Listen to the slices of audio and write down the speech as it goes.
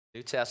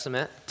New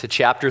Testament to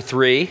chapter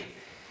 3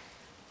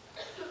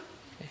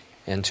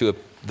 and to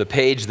the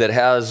page that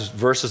has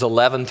verses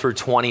 11 through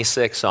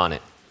 26 on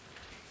it.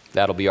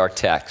 That'll be our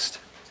text.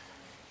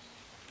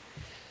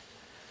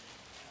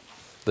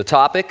 The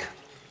topic,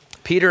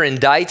 Peter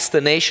indicts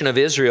the nation of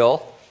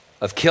Israel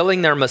of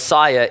killing their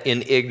Messiah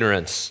in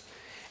ignorance.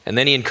 And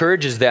then he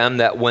encourages them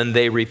that when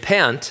they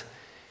repent,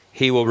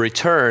 he will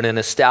return and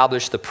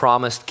establish the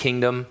promised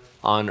kingdom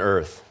on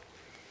earth.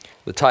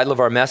 The title of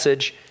our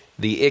message,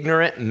 The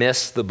Ignorant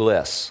Miss the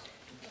Bliss.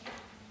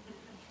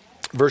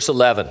 Verse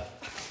 11.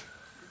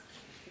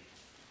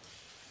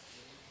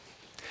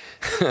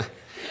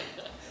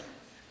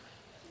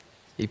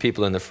 You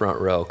people in the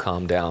front row,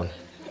 calm down.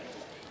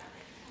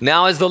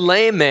 Now as the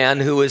lame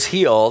man who was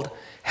healed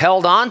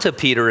held on to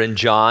Peter and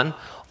John,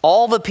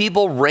 all the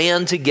people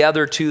ran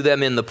together to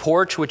them in the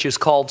porch, which is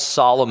called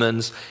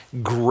Solomon's,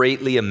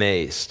 greatly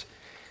amazed.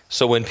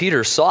 So when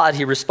Peter saw it,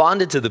 he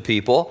responded to the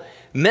people,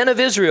 "Men of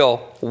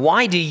Israel,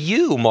 why do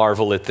you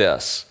marvel at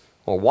this?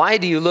 Or why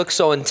do you look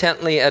so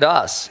intently at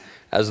us,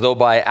 as though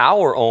by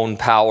our own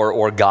power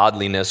or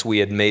godliness we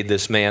had made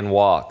this man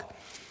walk?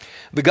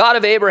 The God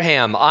of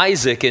Abraham,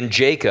 Isaac, and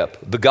Jacob,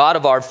 the God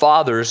of our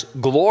fathers,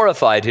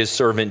 glorified his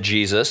servant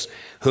Jesus,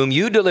 whom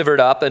you delivered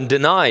up and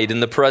denied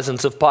in the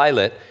presence of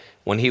Pilate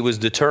when he was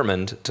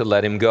determined to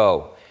let him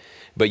go.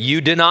 But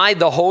you denied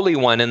the Holy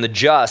One and the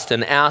just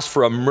and asked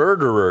for a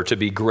murderer to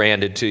be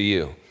granted to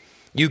you.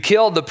 You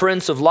killed the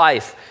Prince of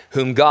Life,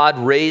 whom God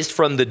raised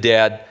from the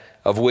dead,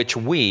 of which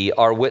we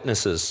are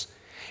witnesses.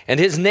 And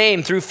his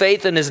name, through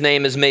faith in his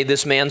name, has made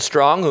this man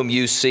strong, whom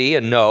you see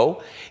and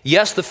know.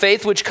 Yes, the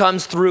faith which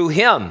comes through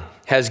him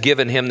has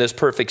given him this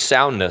perfect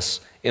soundness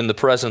in the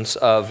presence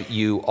of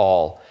you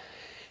all.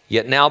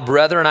 Yet now,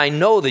 brethren, I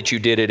know that you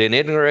did it in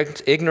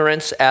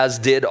ignorance, as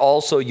did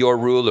also your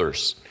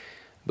rulers.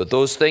 But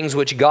those things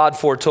which God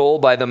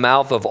foretold by the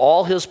mouth of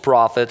all his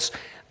prophets,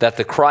 that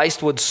the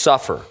Christ would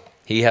suffer,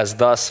 he has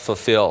thus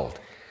fulfilled.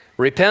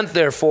 Repent,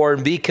 therefore,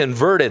 and be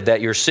converted,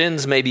 that your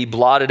sins may be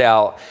blotted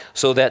out,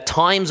 so that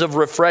times of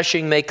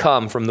refreshing may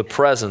come from the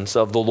presence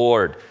of the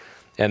Lord,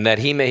 and that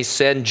he may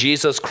send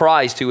Jesus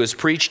Christ, who was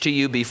preached to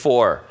you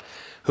before,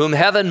 whom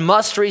heaven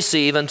must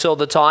receive until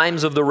the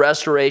times of the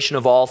restoration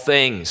of all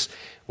things,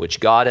 which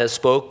God has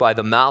spoke by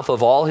the mouth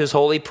of all his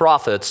holy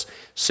prophets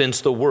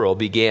since the world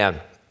began.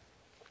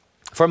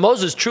 For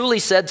Moses truly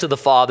said to the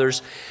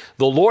fathers,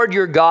 the Lord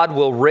your God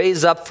will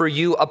raise up for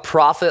you a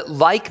prophet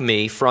like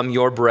me from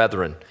your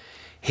brethren.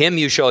 Him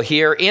you shall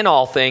hear in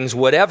all things,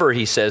 whatever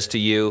he says to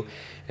you.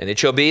 And it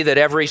shall be that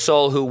every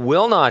soul who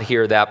will not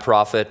hear that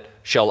prophet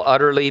shall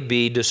utterly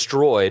be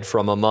destroyed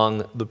from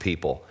among the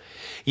people.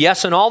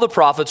 Yes, and all the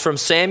prophets from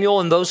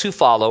Samuel and those who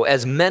follow,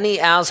 as many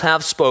as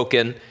have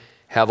spoken,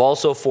 have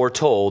also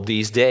foretold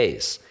these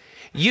days.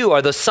 You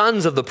are the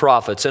sons of the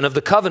prophets and of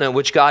the covenant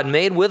which God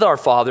made with our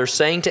fathers,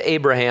 saying to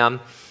Abraham,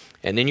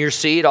 and in your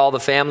seed all the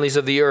families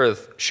of the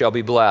earth shall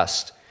be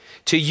blessed.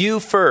 To you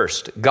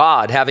first,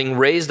 God, having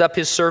raised up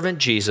his servant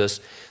Jesus,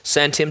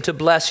 sent him to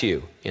bless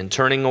you in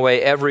turning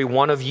away every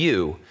one of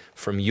you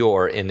from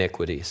your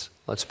iniquities."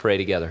 Let's pray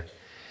together.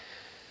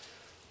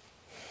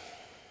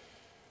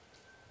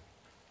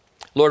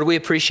 Lord, we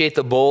appreciate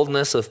the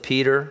boldness of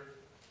Peter,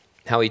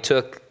 how he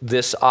took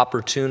this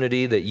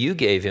opportunity that you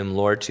gave him,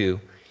 Lord,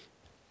 to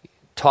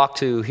talk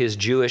to his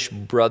Jewish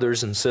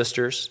brothers and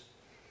sisters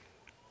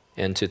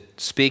and to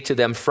speak to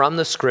them from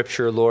the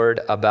scripture,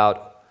 Lord,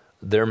 about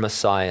their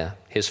Messiah,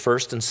 his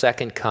first and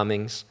second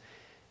comings,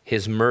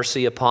 his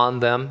mercy upon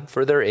them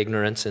for their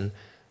ignorance and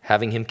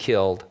having him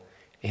killed,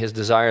 his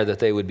desire that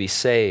they would be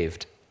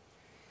saved.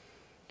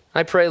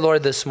 I pray,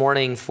 Lord, this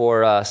morning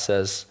for us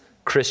as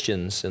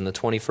Christians in the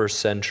 21st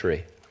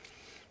century,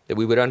 that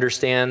we would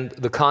understand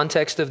the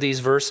context of these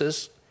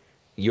verses,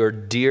 your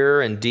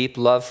dear and deep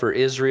love for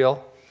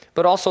Israel,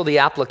 but also the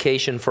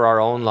application for our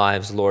own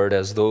lives, Lord,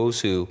 as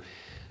those who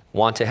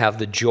want to have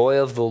the joy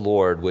of the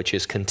Lord, which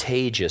is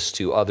contagious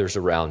to others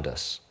around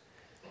us.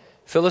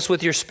 Fill us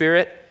with your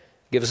Spirit.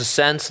 Give us a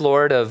sense,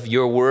 Lord, of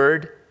your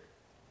word.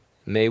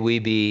 May we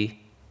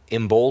be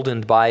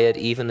emboldened by it,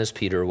 even as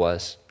Peter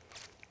was.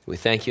 We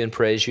thank you and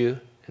praise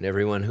you. And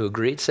everyone who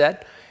agreed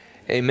said,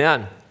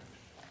 amen.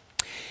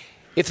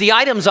 If the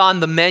items on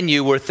the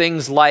menu were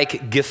things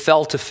like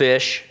gefilte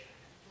fish,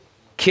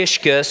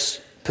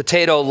 kishkes,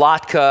 potato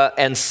latke,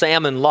 and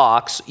salmon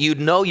lox,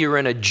 you'd know you're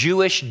in a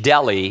Jewish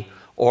deli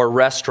or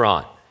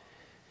restaurant,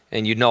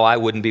 and you'd know I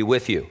wouldn't be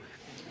with you.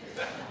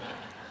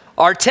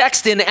 Our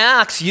text in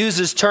Acts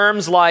uses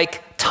terms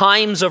like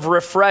times of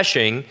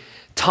refreshing,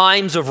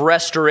 times of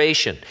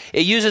restoration.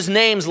 It uses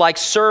names like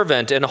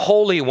servant and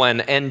holy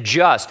one and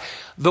just.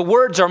 The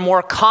words are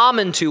more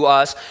common to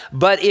us,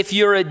 but if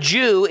you're a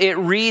Jew, it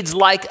reads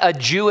like a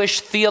Jewish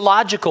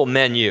theological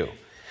menu.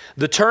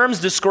 The terms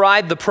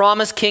describe the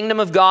promised kingdom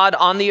of God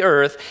on the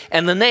earth,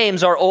 and the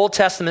names are Old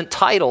Testament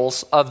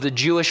titles of the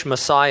Jewish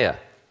Messiah.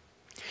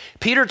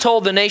 Peter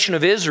told the nation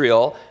of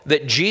Israel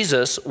that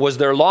Jesus was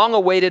their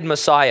long-awaited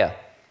Messiah.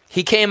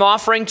 He came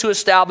offering to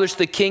establish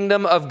the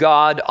kingdom of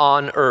God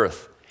on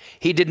earth.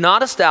 He did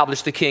not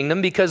establish the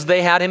kingdom because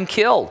they had him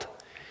killed.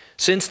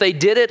 Since they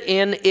did it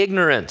in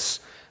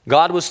ignorance,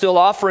 God was still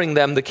offering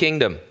them the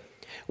kingdom.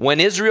 When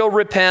Israel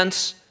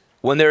repents,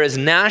 when there is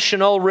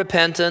national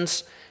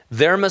repentance,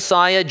 their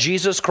Messiah,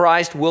 Jesus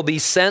Christ, will be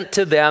sent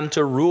to them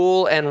to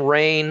rule and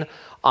reign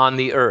on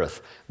the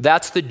earth.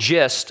 That's the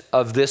gist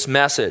of this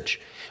message.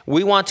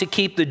 We want to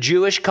keep the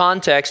Jewish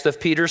context of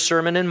Peter's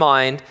sermon in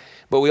mind,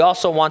 but we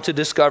also want to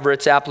discover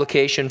its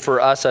application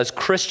for us as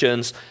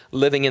Christians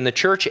living in the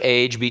church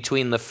age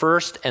between the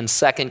first and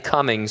second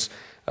comings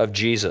of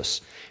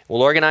Jesus.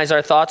 We'll organize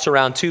our thoughts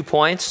around 2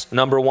 points.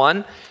 Number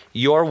 1,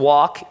 your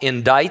walk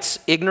indicts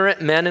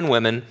ignorant men and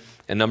women.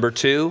 And number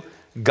 2,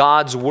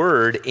 God's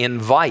word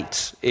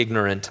invites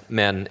ignorant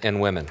men and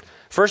women.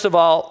 First of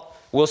all,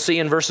 we'll see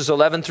in verses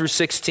 11 through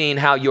 16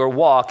 how your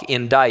walk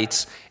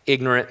indicts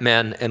ignorant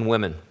men and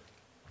women.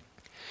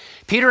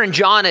 Peter and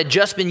John had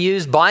just been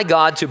used by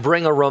God to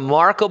bring a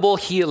remarkable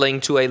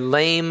healing to a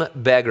lame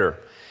beggar.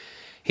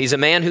 He's a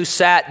man who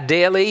sat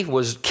daily,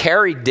 was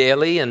carried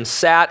daily, and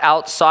sat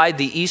outside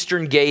the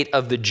eastern gate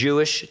of the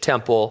Jewish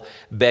temple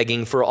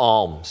begging for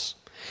alms.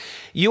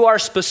 You are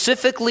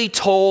specifically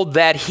told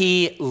that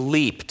he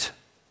leaped.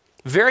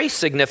 Very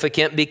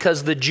significant,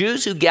 because the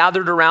Jews who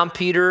gathered around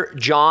Peter,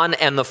 John,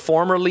 and the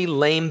formerly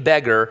lame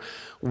beggar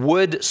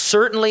would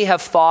certainly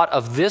have thought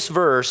of this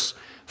verse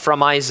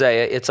from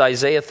Isaiah. It's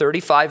Isaiah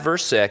 35,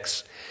 verse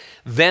 6.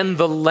 Then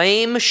the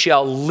lame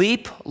shall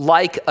leap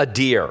like a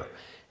deer,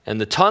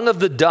 and the tongue of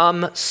the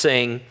dumb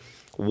sing.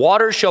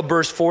 Water shall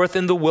burst forth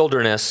in the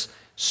wilderness,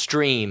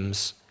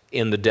 streams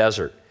in the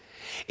desert.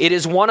 It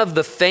is one of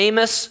the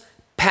famous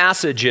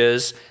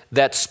passages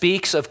that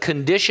speaks of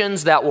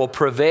conditions that will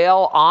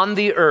prevail on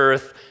the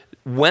earth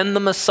when the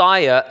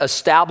Messiah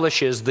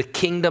establishes the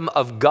kingdom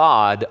of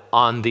God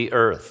on the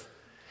earth.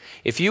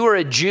 If you were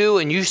a Jew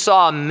and you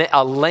saw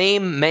a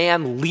lame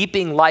man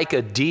leaping like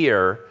a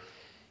deer,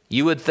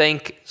 you would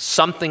think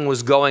something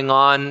was going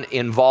on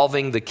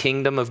involving the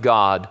kingdom of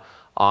God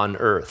on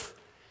earth.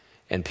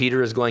 And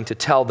Peter is going to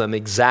tell them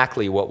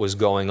exactly what was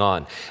going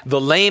on. The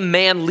lame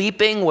man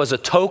leaping was a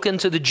token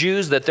to the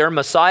Jews that their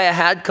Messiah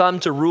had come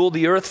to rule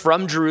the earth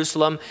from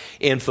Jerusalem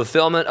in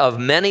fulfillment of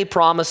many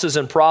promises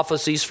and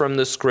prophecies from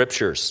the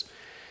scriptures.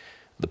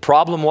 The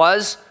problem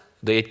was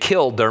they had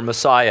killed their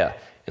Messiah.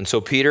 And so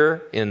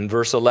Peter, in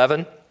verse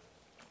 11,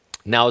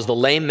 now as the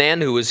lame man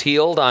who was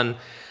held on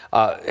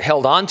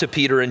to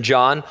Peter and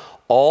John,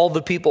 all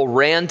the people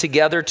ran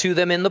together to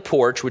them in the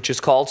porch, which is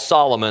called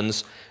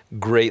Solomon's,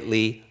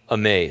 greatly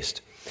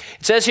amazed.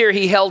 It says here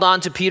he held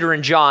on to Peter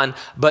and John,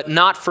 but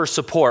not for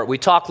support. We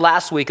talked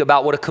last week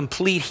about what a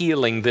complete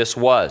healing this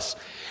was.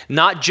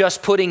 Not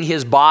just putting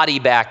his body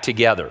back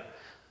together,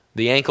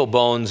 the ankle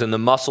bones and the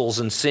muscles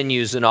and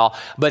sinews and all,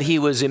 but he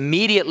was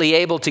immediately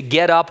able to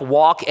get up,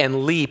 walk,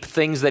 and leap,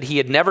 things that he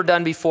had never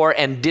done before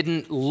and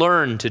didn't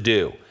learn to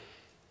do.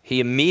 He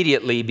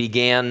immediately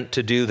began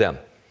to do them.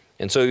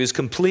 And so he was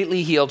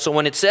completely healed. So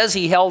when it says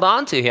he held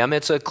on to him,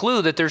 it's a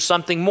clue that there's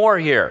something more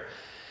here.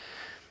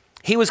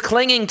 He was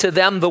clinging to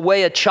them the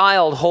way a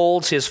child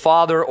holds his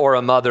father or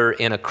a mother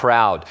in a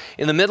crowd.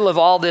 In the middle of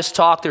all this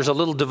talk, there's a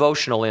little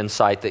devotional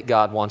insight that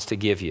God wants to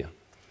give you.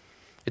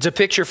 It's a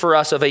picture for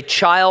us of a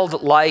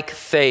childlike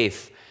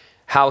faith,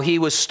 how he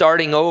was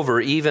starting over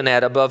even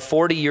at above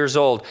 40 years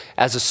old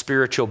as a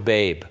spiritual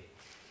babe,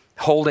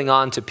 holding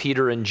on to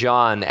Peter and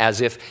John as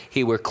if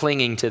he were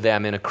clinging to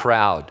them in a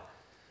crowd.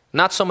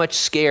 Not so much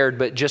scared,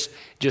 but just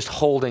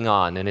holding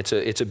on. And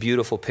it's a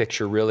beautiful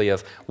picture, really,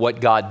 of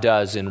what God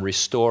does in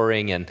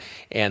restoring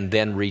and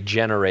then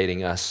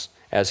regenerating us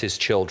as his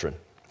children.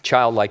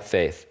 Childlike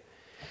faith.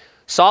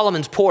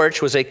 Solomon's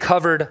porch was a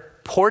covered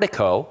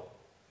portico,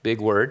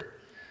 big word,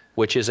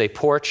 which is a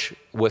porch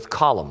with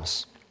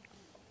columns.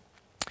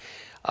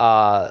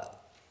 It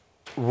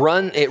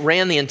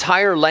ran the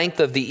entire length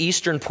of the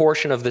eastern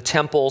portion of the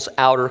temple's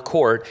outer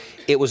court.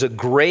 It was a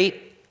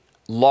great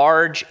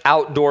large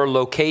outdoor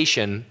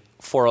location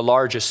for a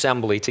large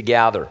assembly to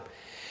gather.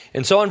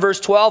 And so in verse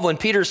 12, when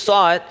Peter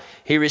saw it,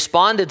 he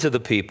responded to the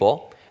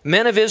people,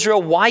 "Men of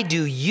Israel, why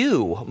do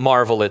you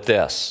marvel at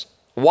this?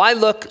 Why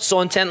look so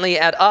intently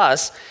at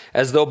us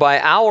as though by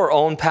our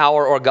own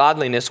power or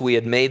godliness we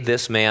had made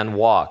this man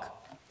walk?"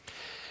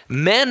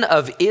 Men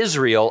of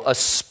Israel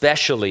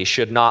especially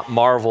should not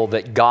marvel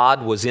that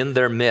God was in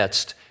their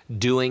midst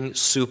doing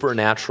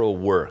supernatural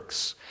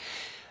works.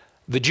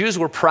 The Jews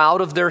were proud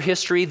of their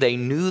history. They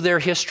knew their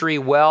history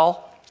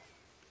well.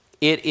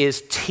 It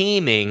is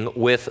teeming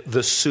with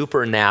the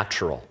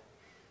supernatural.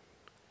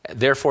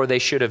 Therefore, they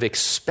should have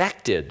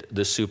expected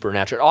the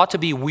supernatural. It ought to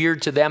be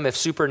weird to them if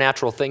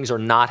supernatural things are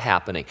not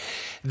happening.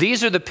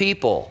 These are the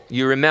people,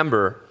 you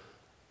remember,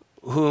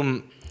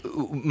 whom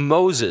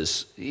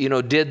Moses,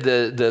 did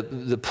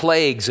the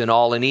plagues and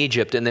all in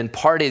Egypt and then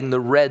parting the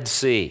Red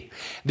Sea.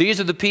 These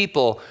are the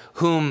people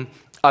whom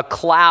a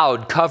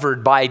cloud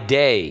covered by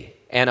day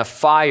and a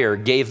fire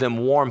gave them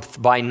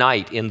warmth by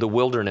night in the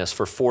wilderness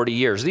for 40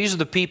 years. These are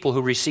the people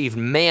who received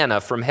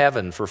manna from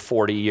heaven for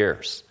 40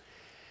 years.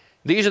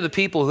 These are the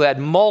people who had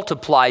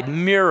multiplied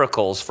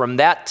miracles from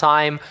that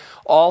time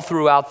all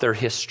throughout their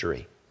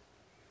history.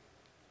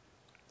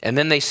 And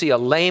then they see a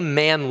lame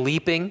man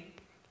leaping,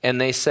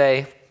 and they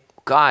say,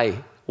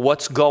 "Guy,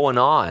 what's going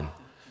on?"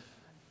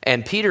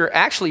 And Peter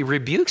actually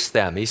rebukes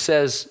them. He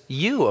says,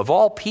 "You, of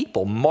all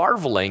people,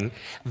 marveling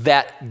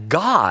that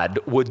God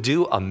would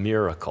do a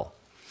miracle."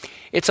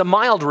 It's a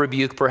mild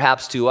rebuke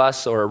perhaps to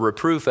us, or a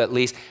reproof at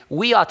least.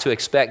 We ought to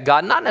expect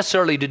God not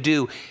necessarily to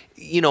do,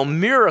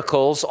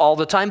 miracles all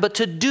the time, but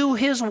to do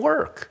his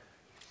work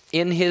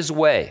in his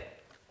way.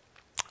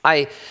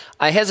 I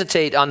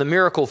hesitate on the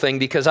miracle thing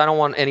because I don't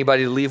want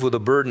anybody to leave with a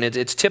burden.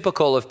 It's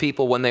typical of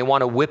people when they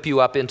want to whip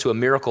you up into a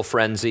miracle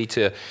frenzy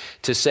to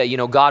say,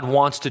 God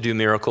wants to do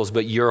miracles,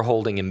 but you're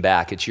holding him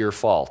back. It's your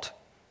fault.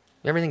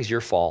 Everything's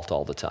your fault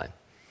all the time.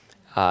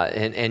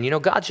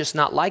 And God's just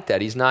not like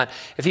that. He's not.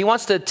 If he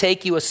wants to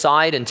take you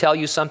aside and tell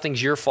you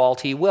something's your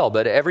fault, he will.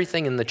 But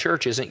everything in the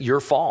church isn't your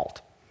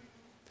fault.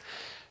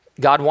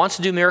 God wants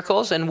to do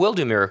miracles and will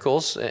do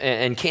miracles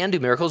and can do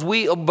miracles.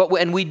 We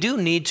do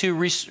need to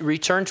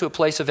return to a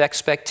place of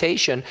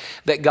expectation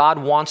that God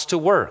wants to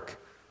work.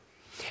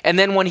 And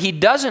then when he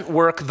doesn't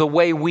work the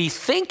way we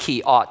think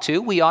he ought to,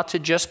 we ought to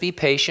just be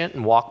patient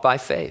and walk by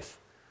faith.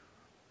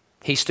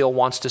 He still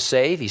wants to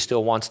save. He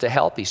still wants to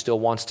help. He still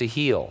wants to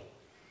heal.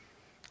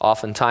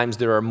 Oftentimes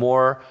there are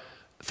more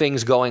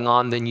things going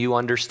on than you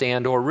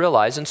understand or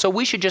realize. And so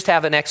we should just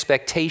have an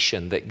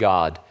expectation that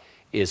God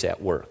is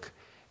at work,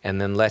 and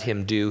then let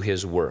him do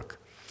his work.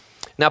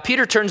 Now,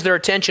 Peter turns their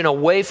attention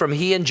away from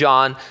he and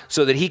John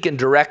so that he can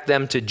direct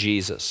them to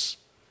Jesus.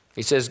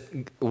 He says,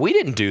 "We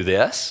didn't do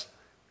this.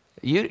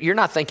 You're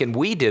not thinking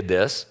we did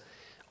this."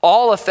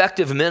 All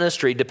effective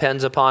ministry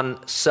depends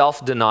upon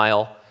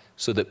self-denial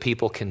so that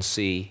people can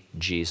see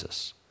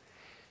Jesus.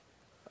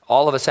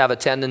 All of us have a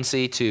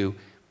tendency to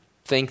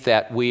think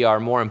that we are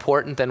more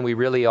important than we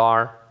really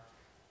are,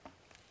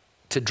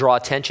 to draw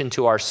attention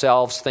to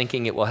ourselves,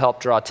 thinking it will help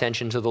draw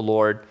attention to the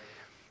Lord.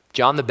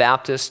 John the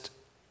Baptist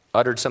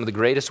uttered some of the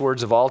greatest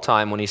words of all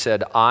time when he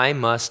said, "I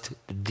must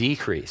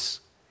decrease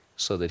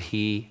so that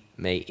he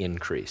may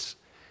increase."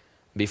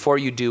 Before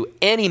you do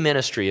any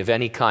ministry of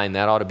any kind,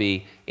 that ought to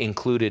be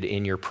included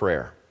in your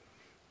prayer.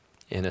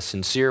 In a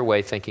sincere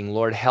way, thinking,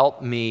 "Lord,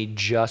 help me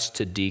just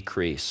to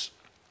decrease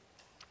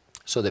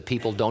so that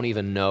people don't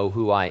even know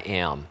who I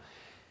am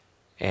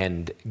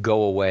and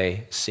go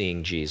away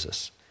seeing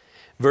Jesus."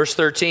 Verse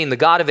 13, "The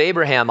God of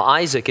Abraham,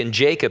 Isaac, and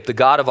Jacob, the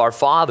God of our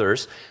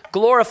fathers,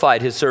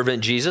 glorified his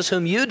servant Jesus,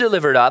 whom you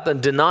delivered up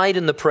and denied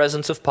in the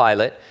presence of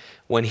Pilate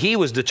when he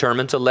was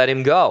determined to let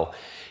him go.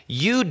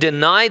 You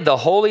denied the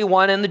Holy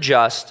One and the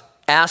just,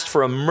 asked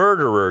for a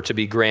murderer to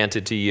be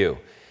granted to you.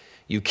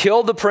 You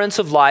killed the Prince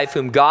of Life,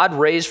 whom God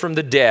raised from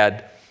the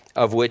dead,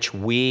 of which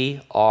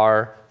we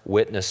are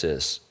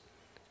witnesses."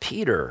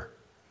 Peter,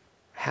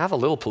 have a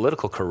little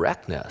political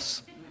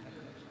correctness.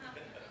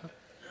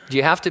 Do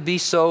you have to be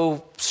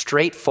so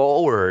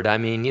straightforward?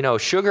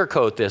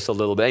 Sugarcoat this a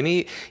little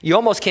bit. You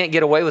almost can't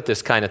get away with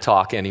this kind of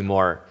talk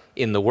anymore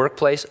in the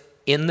workplace,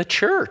 in the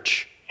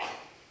church.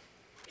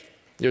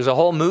 There's a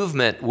whole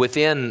movement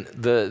within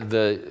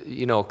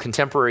the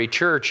contemporary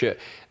church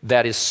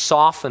that is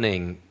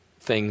softening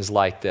things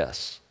like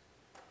this.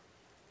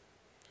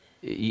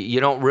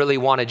 You don't really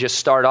want to just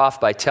start off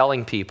by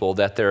telling people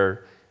that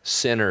they're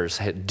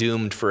sinners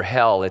doomed for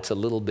hell. It's a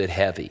little bit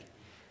heavy.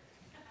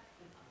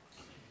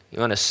 You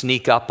want to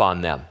sneak up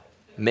on them,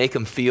 make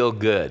them feel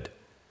good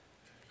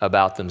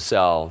about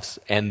themselves,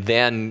 and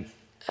then,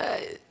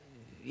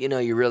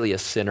 you're really a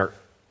sinner.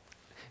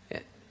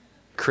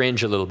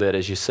 Cringe a little bit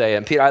as you say it.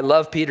 And Peter, I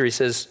love Peter. He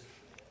says,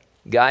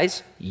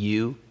 "Guys,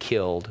 you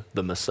killed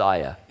the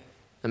Messiah."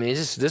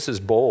 This is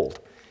bold.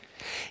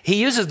 He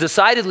uses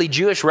decidedly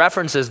Jewish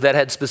references that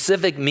had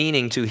specific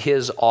meaning to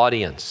his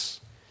audience.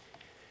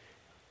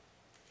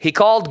 He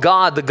called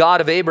God the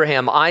God of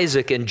Abraham,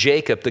 Isaac, and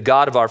Jacob, the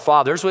God of our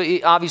fathers. Well,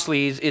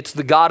 obviously, it's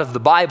the God of the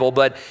Bible,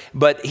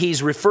 but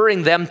he's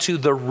referring them to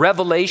the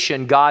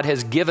revelation God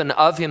has given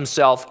of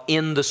himself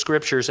in the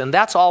scriptures, and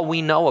that's all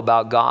we know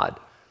about God.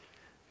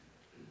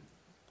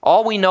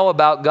 All we know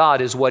about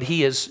God is what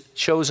he has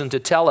chosen to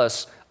tell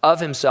us of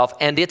himself,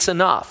 and it's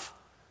enough.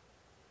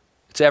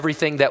 It's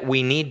everything that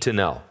we need to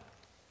know.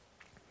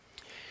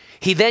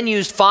 He then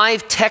used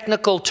 5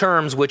 technical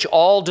terms which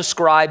all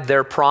describe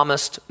their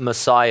promised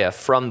Messiah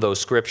from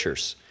those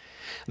scriptures.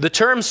 The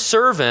term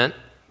servant,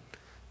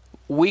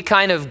 we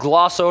kind of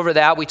gloss over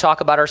that. We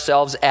talk about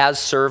ourselves as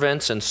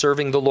servants and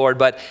serving the Lord,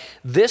 but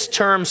this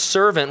term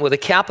servant with a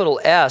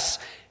capital S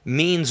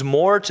means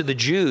more to the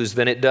Jews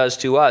than it does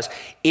to us.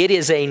 It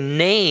is a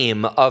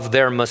name of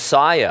their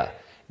Messiah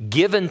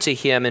given to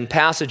him in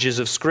passages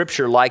of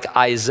scripture like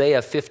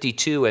Isaiah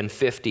 52 and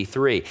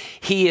 53.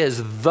 He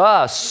is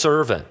the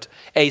servant,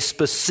 a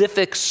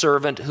specific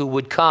servant who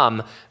would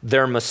come,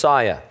 their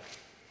Messiah.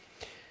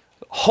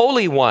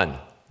 Holy One,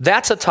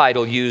 that's a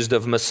title used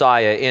of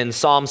Messiah in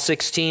Psalm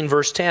 16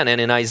 verse 10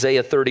 and in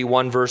Isaiah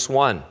 31 verse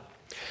 1.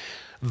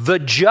 The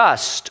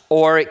just,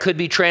 or it could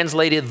be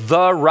translated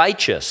the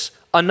righteous,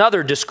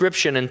 Another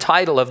description and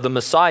title of the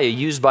Messiah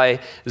used by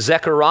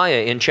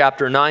Zechariah in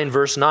chapter 9,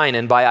 verse 9,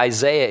 and by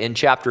Isaiah in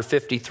chapter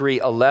 53,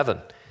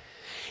 11.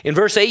 In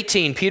verse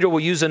 18, Peter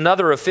will use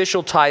another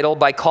official title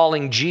by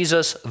calling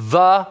Jesus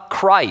the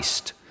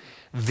Christ,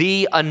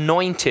 the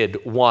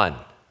Anointed One.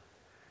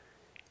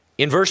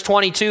 In verse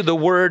 22, the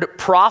word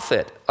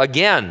prophet,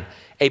 again,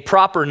 a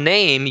proper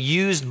name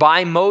used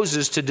by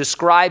Moses to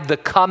describe the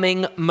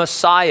coming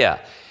Messiah.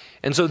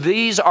 And so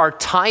these are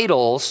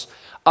titles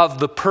of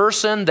the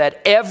person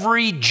that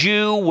every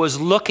Jew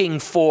was looking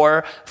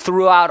for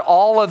throughout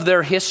all of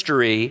their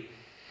history.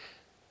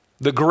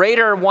 The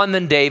greater one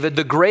than David,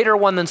 the greater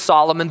one than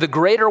Solomon, the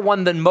greater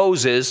one than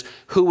Moses,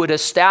 who would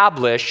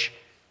establish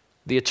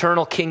the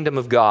eternal kingdom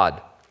of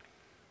God.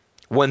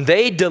 When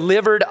they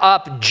delivered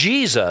up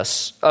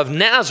Jesus of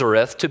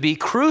Nazareth to be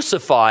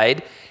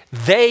crucified,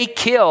 they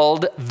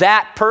killed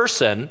that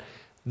person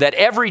that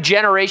every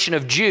generation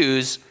of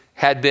Jews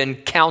had been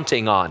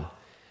counting on.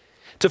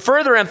 To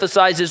further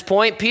emphasize his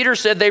point, Peter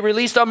said they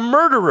released a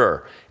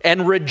murderer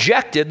and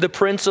rejected the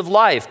Prince of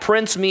Life.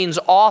 Prince means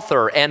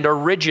author and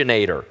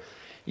originator.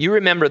 You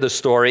remember the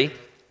story.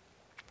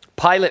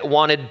 Pilate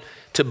wanted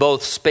to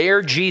both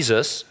spare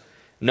Jesus,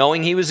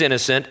 knowing he was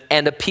innocent,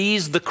 and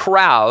appease the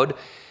crowd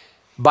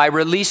by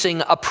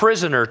releasing a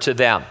prisoner to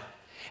them.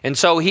 And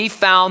so he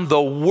found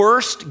the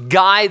worst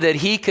guy that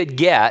he could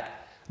get,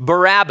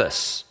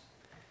 Barabbas.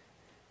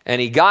 And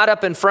he got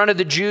up in front of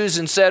the Jews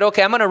and said,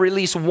 okay, I'm going to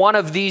release one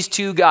of these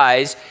two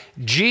guys,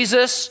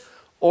 Jesus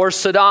or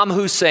Saddam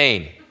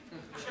Hussein.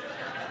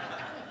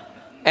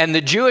 And the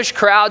Jewish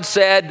crowd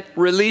said,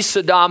 release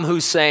Saddam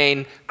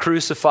Hussein,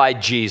 crucify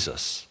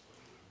Jesus.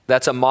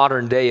 That's a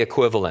modern day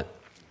equivalent.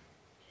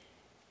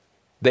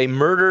 They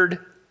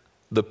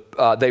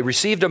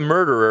received a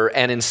murderer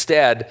and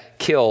instead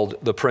killed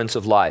the Prince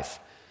of Life.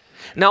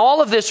 Now,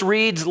 all of this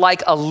reads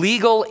like a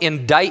legal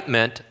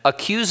indictment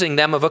accusing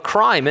them of a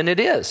crime, and it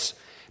is.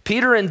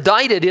 Peter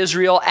indicted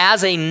Israel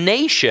as a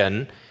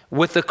nation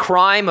with the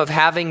crime of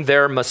having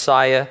their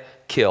Messiah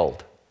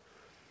killed.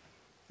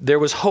 There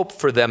was hope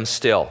for them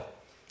still.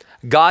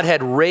 God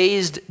had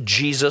raised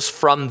Jesus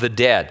from the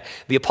dead.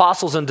 The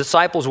apostles and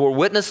disciples were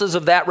witnesses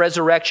of that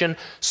resurrection.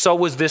 So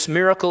was this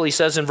miracle. He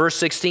says in verse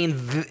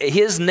 16,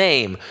 his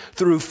name,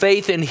 through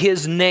faith in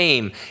his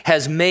name,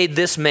 has made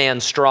this man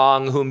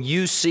strong, whom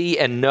you see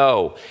and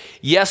know.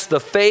 Yes, the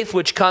faith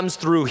which comes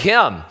through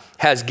him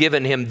has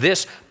given him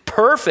this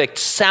perfect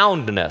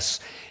soundness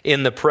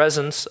in the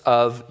presence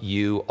of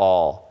you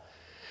all.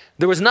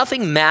 There was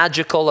nothing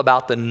magical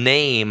about the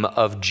name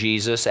of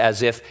Jesus,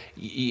 as if,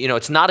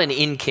 it's not an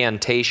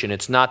incantation.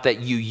 It's not that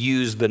you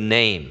use the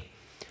name.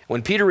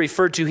 When Peter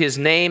referred to his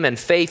name and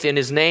faith in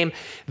his name,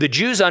 the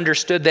Jews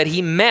understood that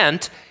he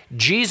meant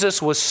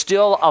Jesus was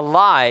still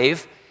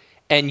alive,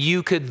 and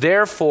you could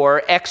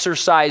therefore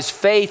exercise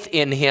faith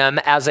in him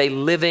as a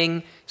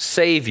living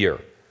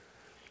Savior.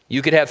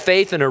 You could have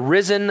faith in a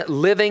risen,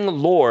 living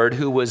Lord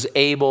who was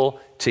able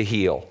to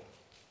heal.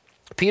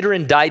 Peter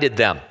indicted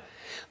them.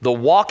 The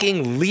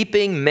walking,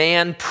 leaping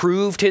man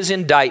proved his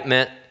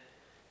indictment.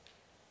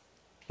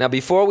 Now,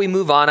 before we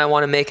move on, I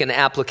want to make an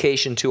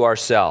application to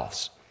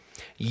ourselves.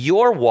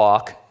 Your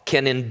walk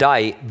can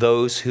indict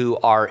those who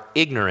are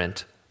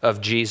ignorant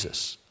of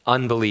Jesus,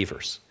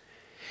 unbelievers.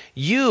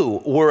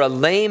 You were a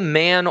lame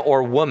man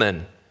or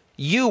woman.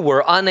 You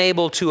were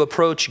unable to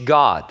approach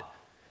God.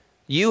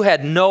 You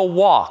had no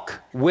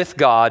walk with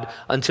God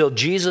until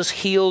Jesus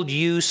healed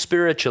you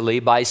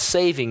spiritually by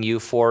saving you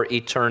for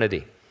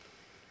eternity.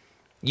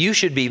 You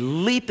should be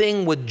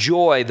leaping with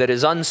joy that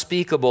is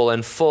unspeakable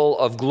and full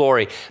of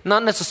glory.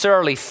 Not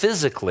necessarily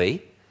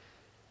physically,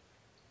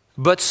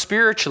 but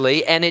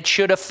spiritually, and it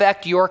should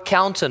affect your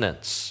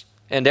countenance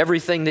and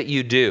everything that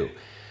you do.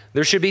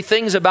 There should be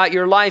things about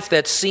your life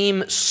that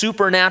seem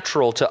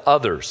supernatural to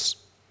others.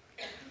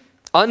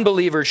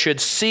 Unbelievers should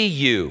see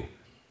you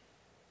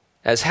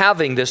as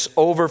having this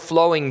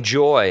overflowing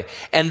joy,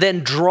 and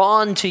then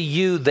drawn to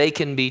you, they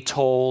can be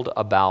told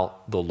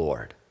about the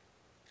Lord.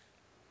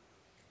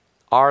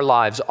 Our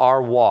lives,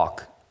 our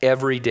walk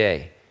every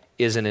day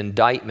is an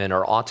indictment,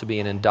 or ought to be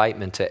an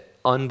indictment to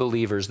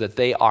unbelievers that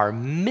they are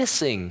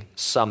missing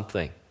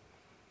something.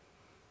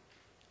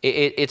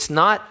 It's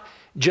not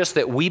just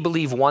that we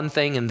believe one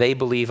thing and they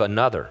believe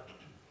another.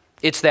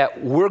 It's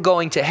that we're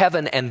going to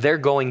heaven and they're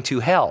going to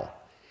hell.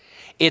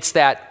 It's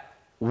that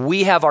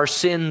we have our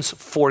sins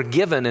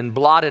forgiven and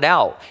blotted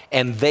out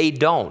and they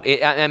don't.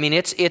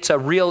 It's a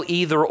real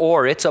either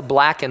or. It's a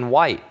black and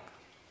white.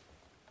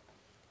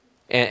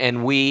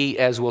 And we,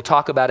 as we'll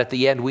talk about at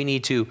the end, we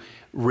need to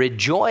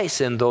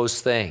rejoice in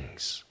those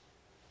things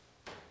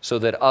so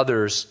that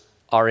others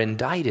are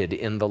indicted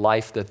in the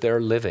life that they're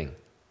living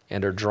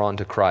and are drawn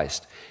to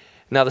Christ.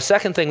 Now, the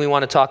second thing we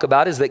want to talk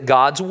about is that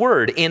God's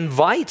word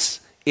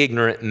invites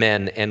ignorant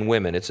men and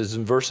women. It's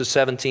in verses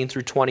 17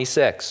 through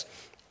 26.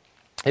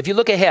 If you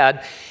look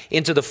ahead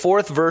into the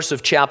 4th verse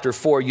of chapter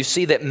 4, you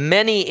see that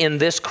many in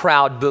this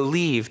crowd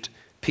believed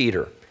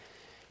Peter.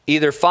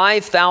 Either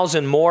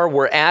 5,000 more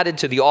were added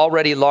to the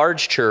already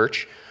large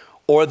church,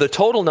 or the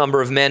total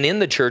number of men in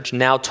the church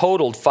now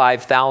totaled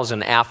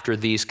 5,000 after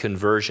these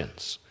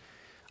conversions.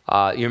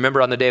 You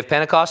remember on the day of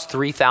Pentecost,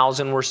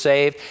 3,000 were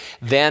saved.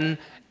 Then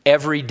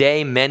every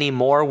day, many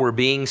more were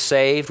being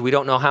saved. We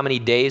don't know how many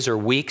days or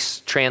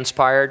weeks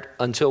transpired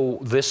until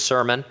this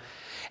sermon.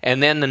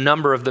 And then the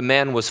number of the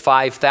men was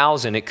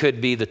 5,000. It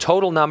could be the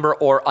total number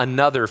or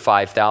another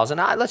 5,000.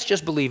 Let's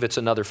just believe it's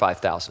another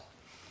 5,000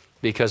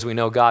 because we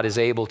know God is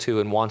able to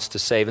and wants to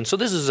save. And so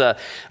this is a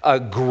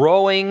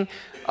growing,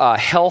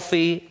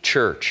 healthy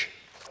church.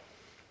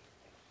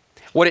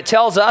 What it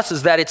tells us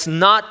is that it's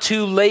not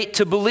too late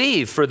to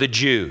believe for the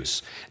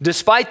Jews.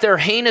 Despite their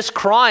heinous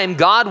crime,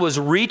 God was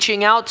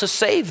reaching out to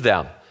save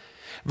them.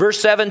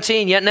 Verse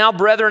 17, yet now,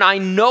 brethren, I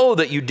know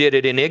that you did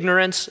it in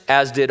ignorance,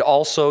 as did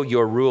also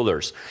your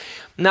rulers.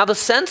 Now, the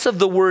sense of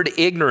the word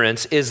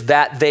ignorance is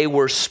that they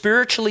were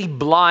spiritually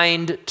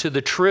blind to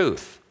the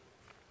truth.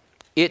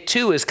 It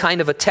too is kind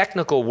of a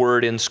technical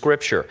word in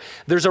Scripture.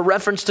 There's a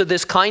reference to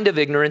this kind of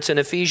ignorance in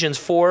Ephesians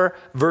 4,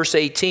 verse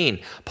 18.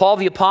 Paul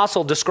the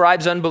Apostle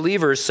describes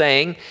unbelievers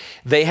saying,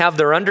 they have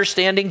their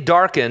understanding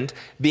darkened,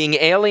 being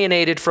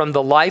alienated from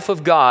the life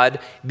of God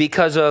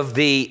because of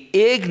the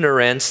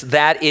ignorance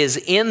that is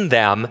in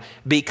them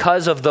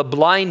because of the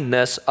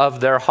blindness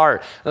of their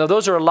heart. Now,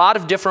 those are a lot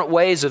of different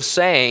ways of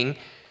saying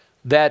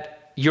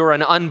that you're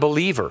an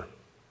unbeliever.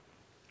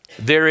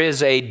 There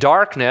is a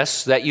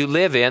darkness that you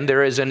live in.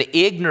 There is an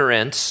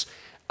ignorance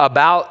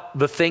about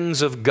the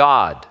things of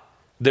God.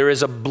 There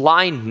is a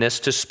blindness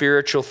to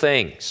spiritual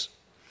things.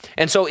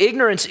 And so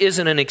ignorance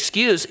isn't an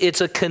excuse. It's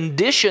a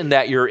condition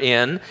that you're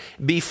in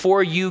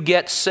before you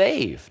get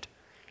saved.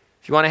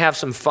 If you want to have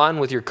some fun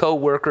with your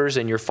coworkers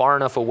and you're far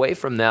enough away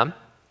from them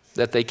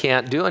that they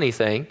can't do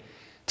anything,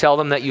 tell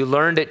them that you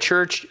learned at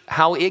church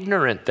how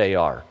ignorant they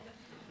are.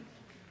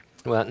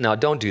 Well, no,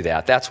 don't do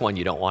that. That's one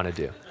you don't want to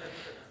do.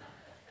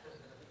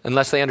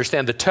 Unless they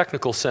understand the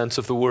technical sense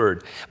of the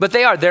word. But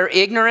they're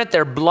ignorant,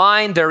 they're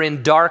blind, they're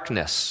in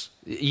darkness.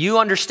 You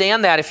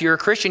understand that if you're a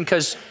Christian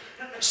because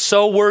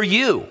so were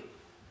you.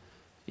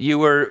 You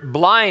were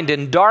blind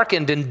and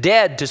darkened and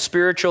dead to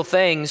spiritual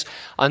things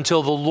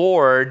until the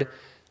Lord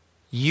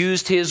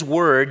used his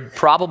word,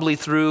 probably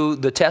through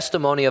the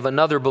testimony of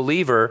another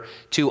believer,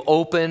 to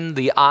open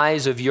the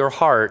eyes of your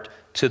heart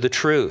to the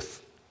truth.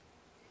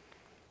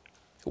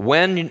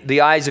 When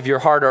the eyes of your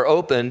heart are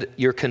opened,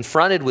 you're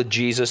confronted with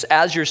Jesus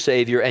as your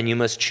Savior, and you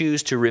must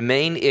choose to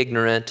remain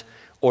ignorant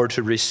or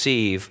to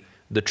receive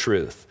the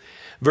truth.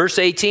 Verse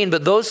 18,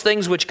 but those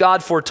things which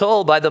God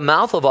foretold by the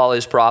mouth of all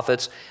his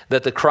prophets,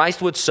 that the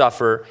Christ would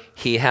suffer,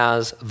 he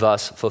has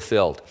thus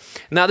fulfilled.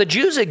 Now the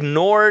Jews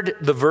ignored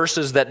the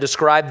verses that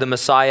describe the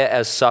Messiah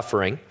as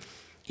suffering,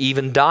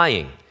 even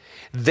dying.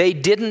 They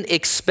didn't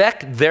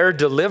expect their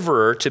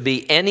deliverer to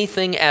be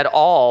anything at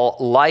all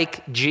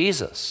like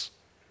Jesus.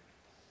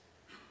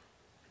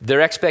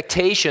 Their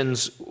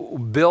expectations,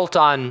 built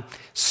on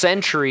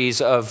centuries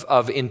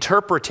of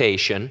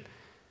interpretation,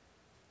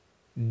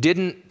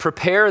 didn't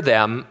prepare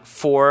them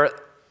for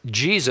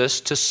Jesus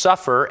to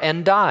suffer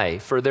and die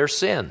for their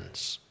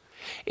sins.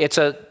 It's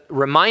a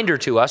reminder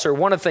to us, or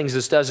one of the things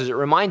this does is it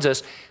reminds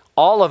us,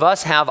 all of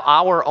us have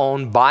our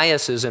own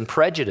biases and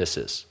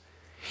prejudices.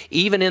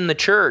 Even in the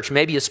church,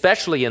 maybe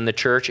especially in the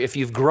church, if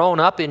you've grown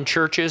up in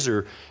churches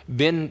or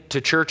been to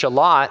church a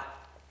lot,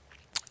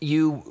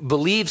 you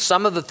believe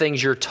some of the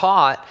things you're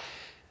taught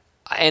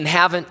and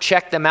haven't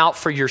checked them out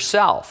for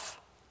yourself.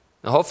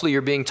 Now, hopefully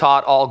you're being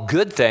taught all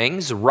good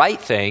things, right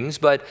things,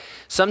 but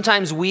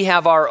sometimes we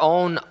have our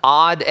own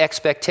odd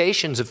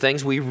expectations of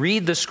things. We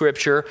read the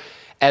Scripture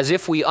as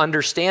if we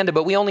understand it,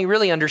 but we only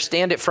really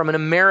understand it from an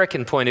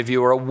American point of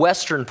view or a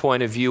Western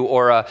point of view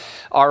or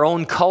our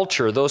own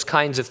culture, those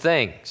kinds of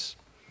things.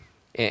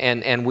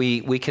 And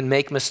we can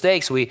make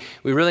mistakes. We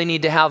really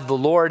need to have the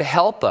Lord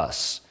help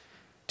us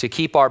to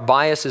keep our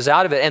biases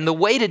out of it. And the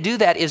way to do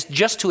that is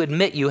just to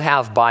admit you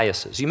have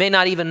biases. You may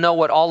not even know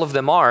what all of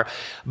them are,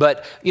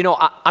 but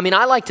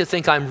I like to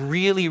think I'm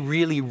really,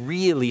 really,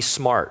 really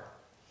smart.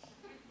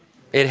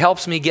 It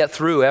helps me get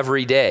through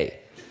every day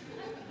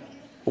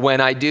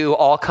when I do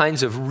all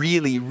kinds of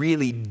really,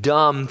 really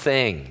dumb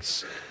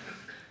things.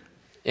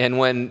 And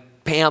when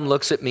Pam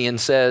looks at me and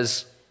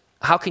says,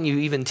 how can you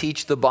even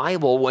teach the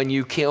Bible when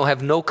you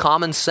have no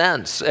common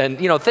sense? And,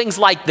 things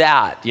like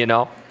that,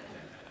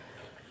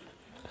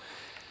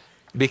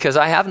 Because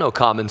I have no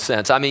common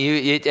sense. I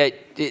mean,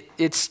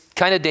 it's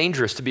kind of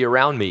dangerous to be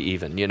around me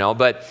even,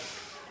 But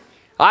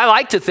I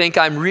like to think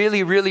I'm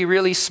really, really,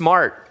 really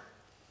smart.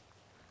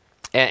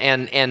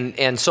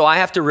 And so I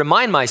have to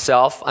remind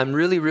myself I'm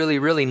really, really,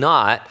 really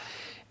not.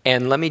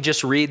 And let me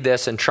just read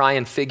this and try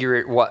and figure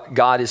out what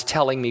God is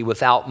telling me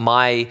without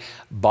my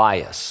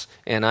bias.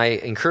 And I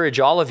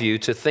encourage all of you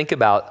to think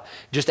about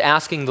just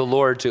asking the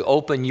Lord to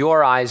open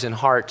your eyes and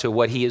heart to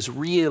what he is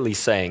really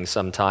saying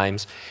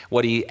sometimes,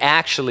 what he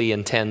actually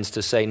intends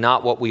to say,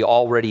 not what we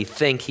already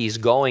think he's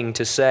going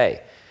to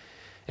say.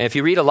 And if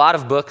you read a lot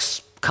of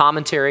books,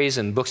 commentaries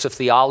and books of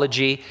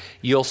theology,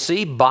 you'll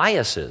see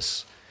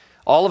biases.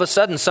 All of a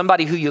sudden,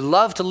 somebody who you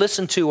love to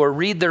listen to or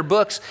read their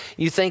books,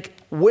 you think,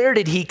 where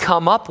did he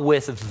come up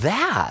with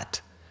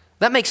that?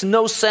 That makes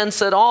no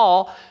sense at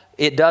all.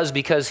 It does,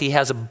 because he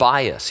has a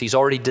bias. He's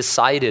already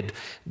decided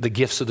the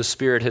gifts of the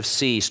Spirit have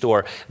ceased,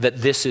 or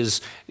that this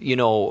is,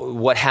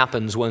 what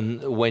happens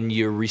when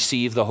you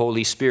receive the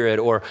Holy Spirit,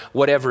 or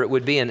whatever it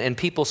would be. And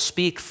people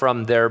speak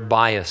from their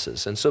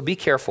biases. And so be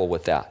careful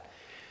with that.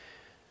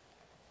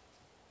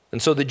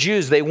 And so the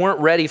Jews, they weren't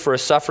ready for a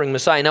suffering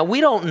Messiah. Now,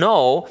 we don't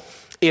know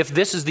if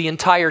this is the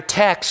entire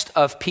text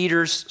of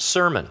Peter's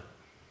sermon.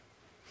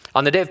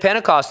 On the day of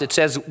Pentecost, it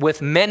says,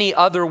 with many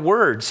other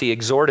words, he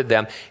exhorted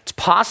them. It's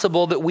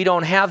possible that we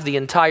don't have the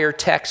entire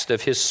text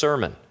of his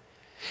sermon.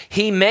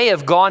 He may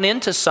have gone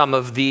into some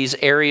of these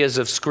areas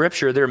of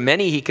Scripture. There are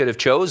many he could have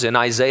chosen: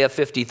 Isaiah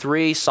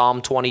 53,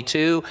 Psalm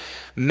 22,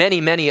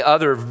 many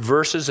other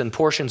verses and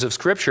portions of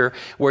Scripture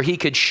where he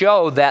could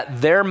show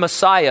that their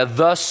Messiah,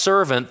 the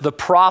servant, the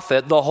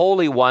prophet, the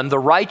Holy One, the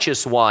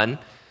righteous one,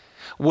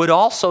 would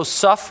also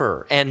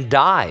suffer and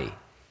die.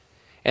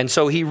 And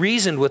so he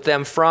reasoned with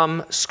them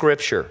from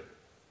Scripture.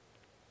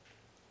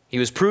 He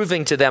was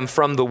proving to them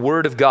from the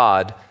Word of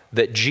God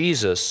that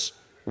Jesus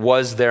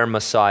was their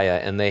Messiah,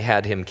 and they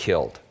had him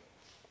killed.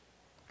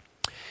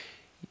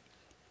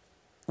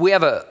 We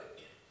have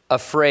a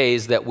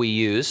phrase that we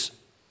use.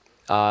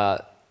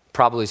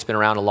 Probably it's been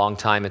around a long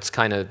time. It's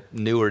kind of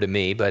newer to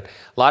me, but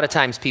a lot of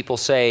times people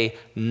say,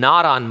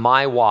 "Not on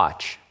my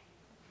watch."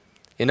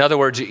 In other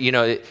words,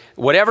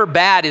 whatever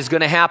bad is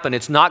going to happen,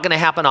 it's not going to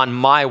happen on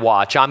my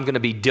watch. I'm going to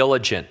be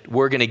diligent.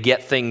 We're going to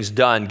get things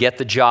done, get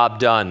the job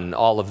done,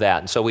 all of that.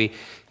 And so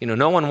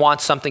no one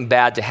wants something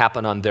bad to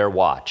happen on their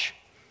watch.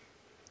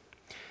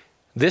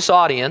 This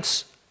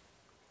audience,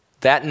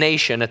 that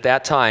nation at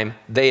that time,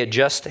 they had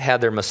just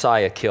had their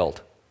Messiah killed.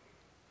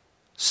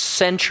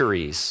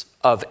 Centuries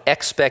of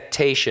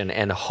expectation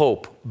and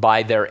hope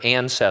by their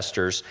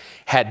ancestors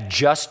had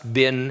just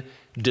been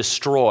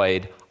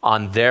destroyed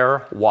on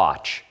their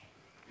watch.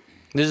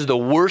 This is the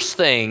worst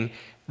thing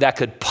that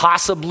could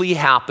possibly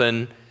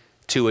happen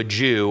to a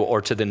Jew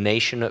or to the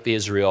nation of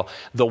Israel.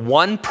 The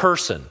one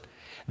person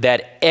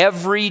that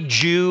every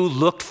Jew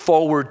looked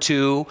forward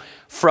to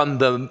from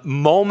the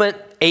moment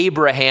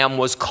Abraham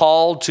was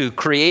called to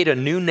create a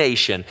new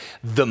nation,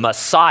 the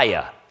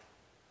Messiah.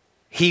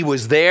 He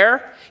was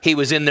there. He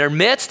was in their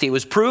midst. He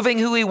was proving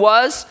who he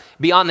was,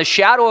 beyond the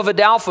shadow of a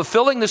doubt,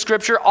 fulfilling the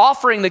Scripture,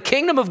 offering the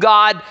kingdom of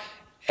God.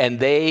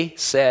 And they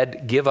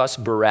said, "Give us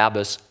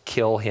Barabbas,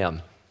 kill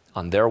him."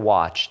 On their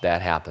watch,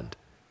 that happened.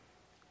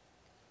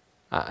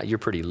 You're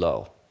pretty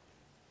low.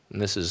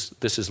 And this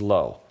is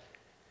low.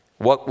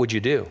 What would you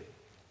do?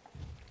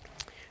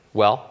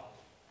 Well,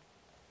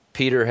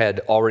 Peter had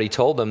already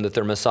told them that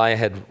their Messiah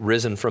had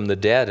risen from the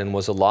dead and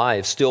was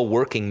alive, still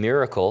working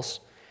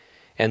miracles.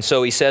 And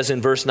so he says in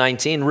verse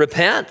 19,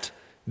 "Repent,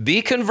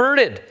 be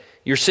converted.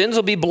 Your sins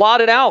will be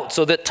blotted out,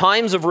 so that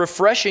times of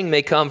refreshing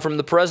may come from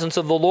the presence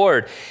of the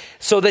Lord,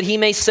 so that he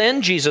may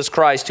send Jesus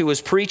Christ, who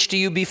was preached to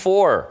you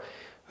before,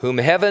 whom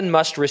heaven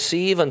must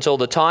receive until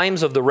the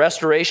times of the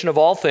restoration of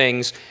all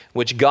things,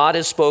 which God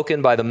has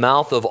spoken by the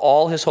mouth of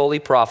all his holy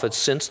prophets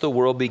since the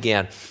world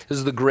began." This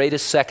is the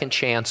greatest second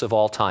chance of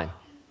all time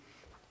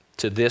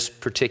to this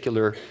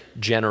particular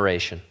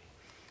generation.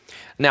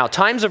 Now,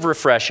 times of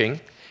refreshing,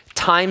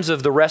 times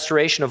of the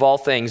restoration of all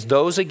things,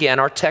 those again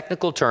are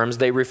technical terms.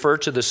 They refer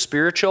to the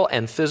spiritual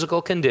and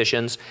physical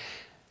conditions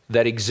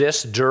that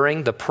exist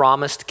during the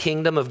promised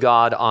kingdom of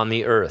God on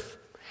the earth.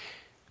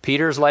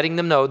 Peter's letting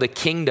them know the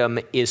kingdom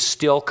is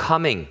still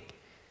coming.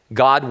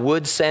 God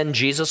would send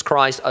Jesus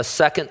Christ a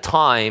second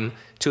time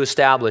to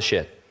establish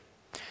it.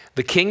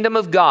 The kingdom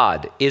of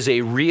God is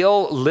a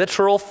real,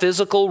 literal,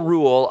 physical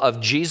rule of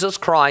Jesus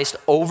Christ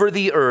over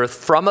the earth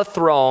from a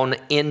throne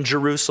in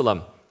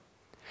Jerusalem.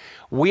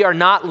 We are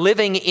not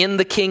living in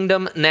the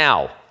kingdom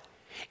now.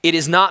 It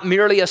is not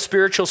merely a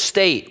spiritual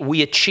state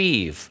we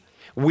achieve.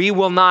 We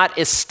will not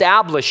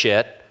establish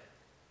it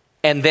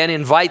and then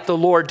invite the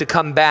Lord to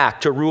come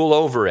back to rule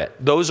over it.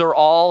 Those are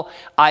all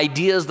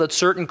ideas that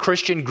certain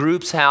Christian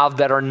groups have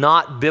that are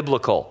not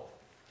biblical.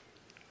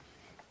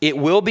 It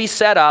will be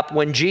set up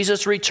when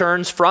Jesus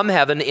returns from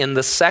heaven in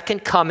the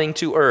second coming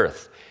to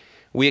earth.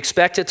 We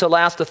expect it to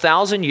last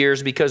 1,000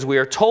 years because we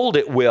are told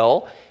it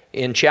will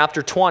in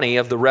chapter 20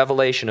 of the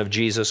Revelation of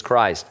Jesus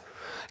Christ.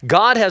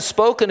 God has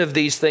spoken of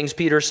these things,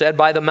 Peter said,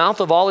 by the mouth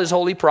of all his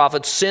holy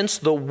prophets since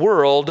the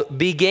world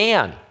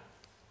began.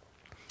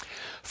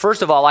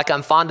 First of all, like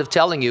I'm fond of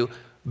telling you,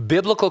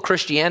 biblical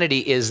Christianity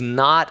is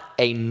not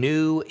a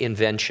new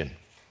invention.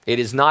 It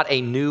is not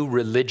a new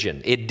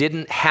religion. It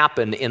didn't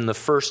happen in the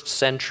first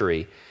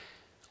century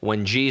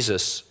when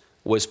Jesus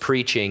was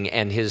preaching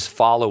and his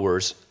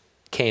followers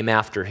came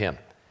after him.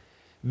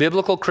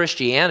 Biblical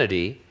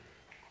Christianity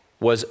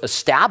was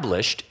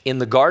established in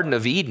the Garden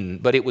of Eden,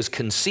 but it was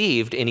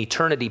conceived in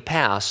eternity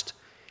past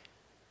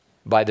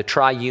by the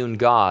triune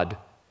God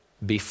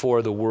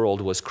before the world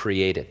was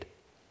created.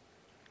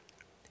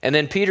 And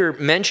then Peter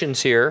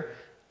mentions here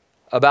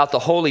about the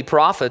holy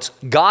prophets,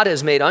 God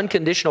has made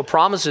unconditional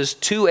promises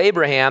to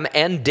Abraham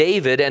and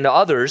David and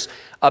others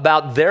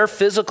about their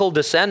physical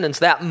descendants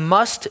that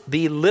must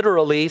be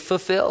literally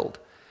fulfilled.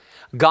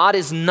 God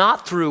is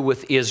not through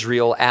with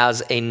Israel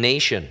as a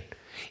nation.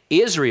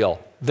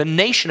 Israel, the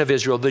nation of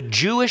Israel, the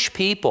Jewish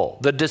people,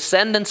 the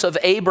descendants of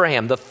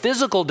Abraham, the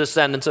physical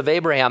descendants of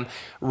Abraham,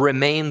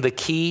 remain the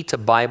key to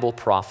Bible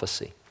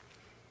prophecy.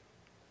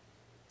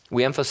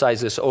 We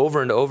emphasize this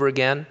over and over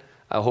again.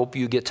 I hope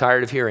you get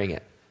tired of hearing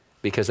it,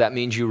 because that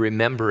means you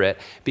remember it,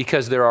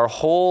 because there are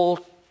whole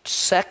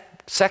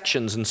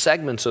sections and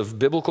segments of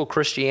biblical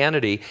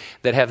Christianity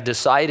that have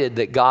decided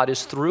that God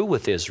is through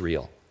with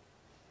Israel.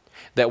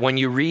 That when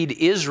you read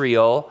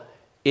Israel,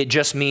 it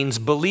just means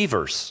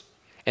believers.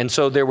 And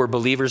so there were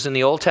believers in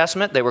the Old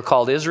Testament, they were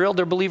called Israel.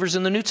 They're believers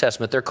in the New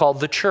Testament, they're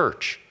called the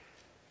church.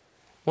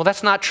 Well,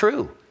 that's not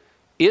true.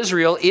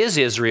 Israel is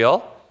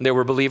Israel. There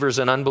were believers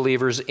and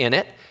unbelievers in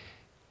it.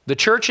 The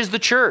church is the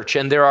church,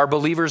 and there are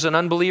believers and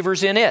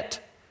unbelievers in it.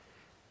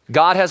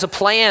 God has a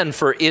plan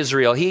for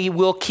Israel. He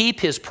will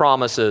keep his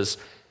promises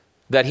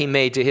that he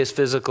made to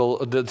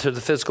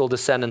the physical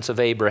descendants of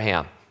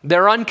Abraham.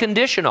 They're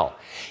unconditional.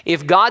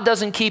 If God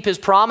doesn't keep his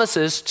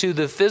promises to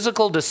the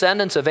physical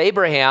descendants of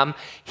Abraham,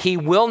 he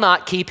will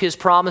not keep his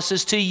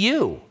promises to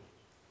you.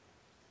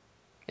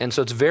 And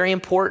so it's very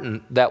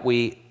important that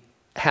we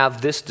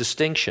have this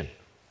distinction.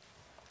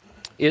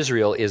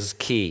 Israel is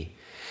key.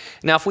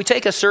 Now, if we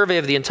take a survey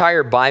of the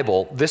entire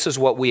Bible, this is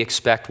what we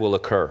expect will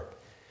occur.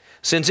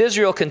 Since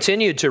Israel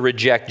continued to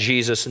reject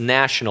Jesus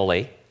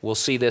nationally, we'll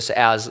see this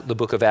as the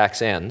book of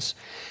Acts ends,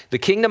 the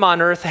kingdom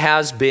on earth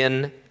has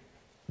been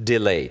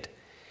delayed.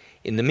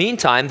 In the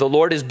meantime, the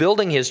Lord is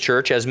building his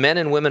church as men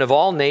and women of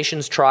all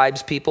nations,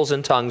 tribes, peoples,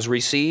 and tongues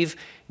receive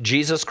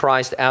Jesus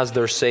Christ as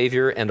their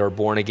Savior and are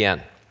born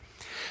again.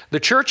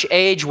 The church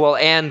age will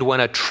end when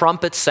a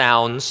trumpet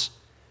sounds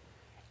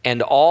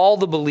and all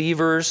the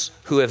believers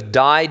who have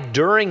died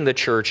during the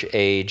church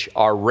age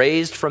are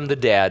raised from the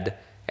dead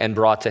and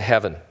brought to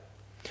heaven.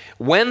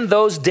 When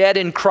those dead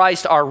in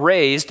Christ are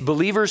raised,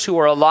 believers who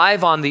are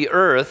alive on the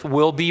earth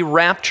will be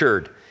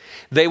raptured.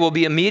 They will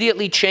be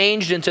immediately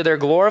changed into their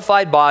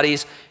glorified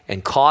bodies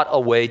and caught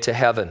away to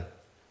heaven.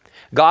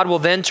 God will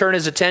then turn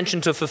his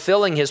attention to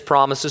fulfilling his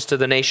promises to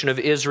the nation of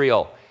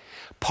Israel.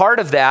 Part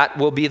of that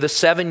will be the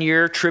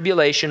 7-year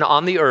tribulation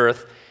on the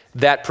earth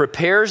that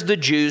prepares the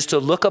Jews to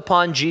look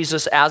upon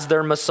Jesus as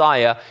their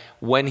Messiah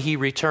when he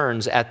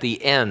returns at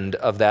the end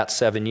of that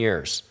 7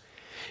 years.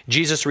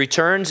 Jesus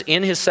returns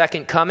in his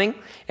second coming,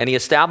 and he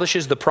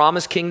establishes the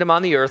promised kingdom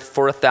on the earth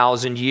for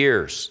 1,000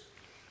 years.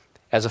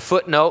 As a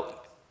footnote,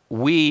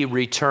 we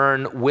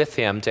return with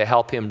him to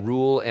help him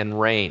rule and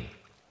reign.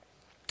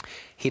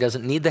 He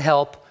doesn't need the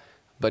help,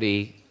 but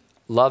he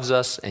loves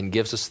us and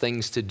gives us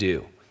things to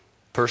do.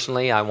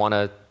 Personally, I want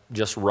to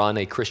just run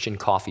a Christian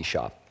coffee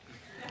shop.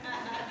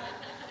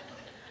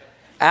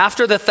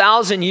 After the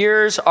 1,000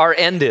 years are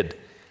ended,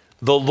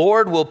 the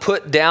Lord will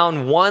put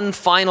down one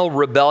final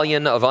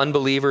rebellion of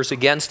unbelievers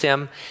against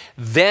him.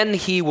 Then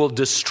he will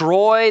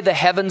destroy the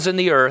heavens and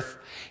the earth.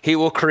 He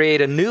will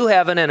create a new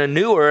heaven and a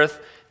new earth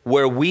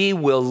where we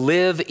will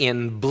live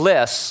in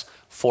bliss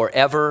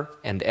forever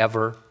and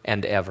ever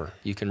and ever.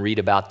 You can read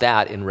about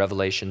that in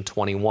Revelation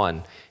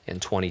 21 and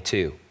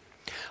 22.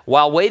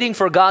 While waiting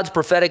for God's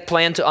prophetic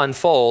plan to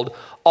unfold,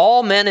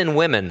 all men and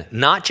women,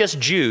 not just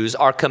Jews,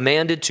 are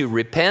commanded to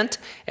repent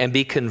and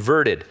be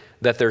converted,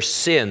 that their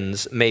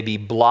sins may be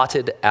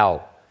blotted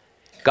out.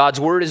 God's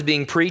word is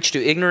being preached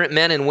to ignorant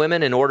men and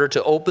women in order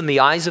to open the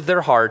eyes of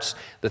their hearts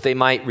that they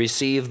might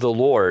receive the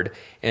Lord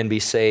and be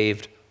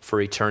saved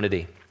for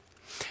eternity.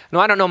 Now,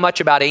 I don't know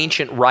much about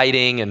ancient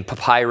writing and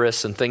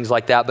papyrus and things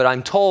like that, but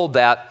I'm told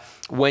that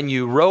when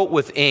you wrote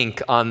with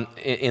ink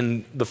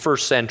in the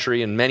first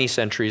century and many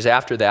centuries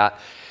after that,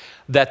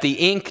 that the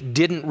ink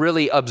didn't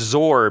really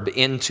absorb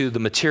into the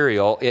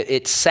material.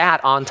 It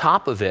sat on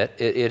top of it.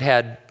 It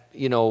had,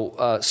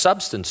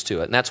 substance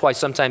to it. And that's why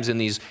sometimes in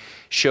these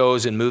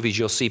shows and movies,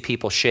 you'll see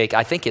people shake.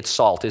 I think it's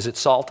salt. Is it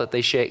salt that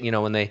they shake?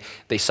 When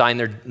they sign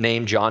their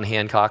name, John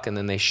Hancock, and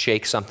then they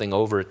shake something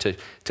over it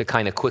to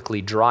kind of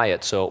quickly dry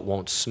it so it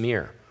won't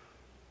smear.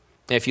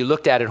 And if you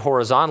looked at it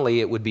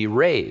horizontally, it would be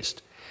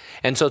raised.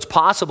 And so it's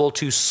possible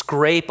to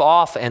scrape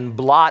off and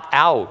blot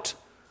out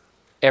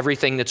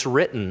everything that's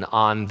written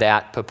on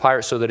that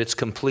papyrus so that it's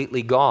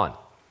completely gone.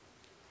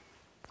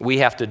 We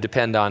have to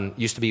depend on,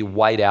 used to be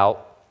whiteout.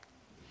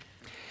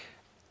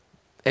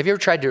 Have you ever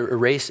tried to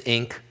erase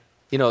ink?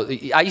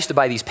 I used to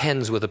buy these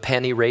pens with a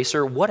pen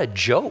eraser. What a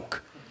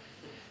joke.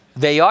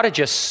 They ought to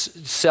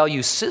just sell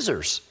you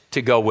scissors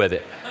to go with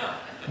it.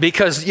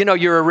 Because,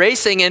 you're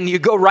erasing and you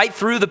go right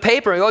through the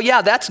paper and go,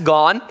 yeah, that's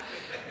gone.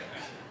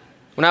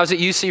 When I was at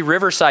UC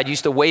Riverside, I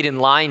used to wait in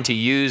line to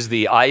use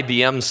the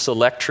IBM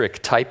Selectric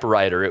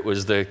typewriter. It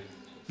was the,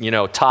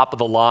 top of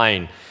the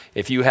line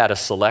if you had a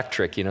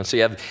Selectric,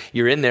 So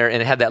you're in there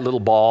and it had that little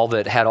ball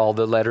that had all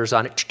the letters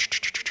on it.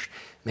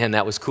 Man,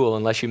 that was cool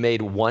unless you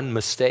made one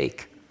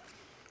mistake.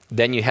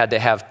 Then you had to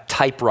have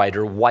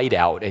typewriter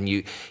whiteout, and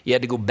you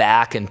had to go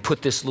back and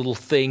put this little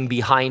thing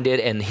behind it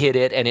and hit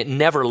it, and it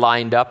never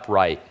lined up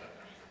right.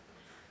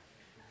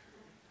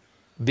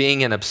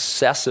 Being an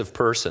obsessive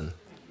person,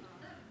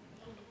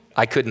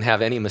 I couldn't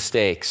have any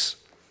mistakes.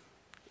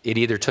 It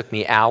either took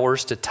me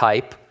hours to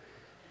type,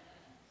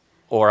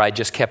 or I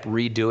just kept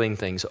redoing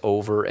things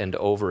over and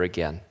over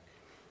again.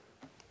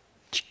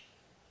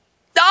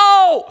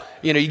 No!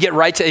 You get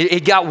right to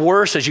it. Got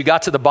worse as you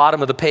got to the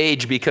bottom of the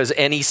page because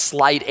any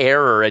slight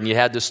error, and you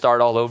had to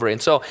start all over.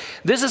 And so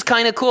this is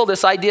kind of cool,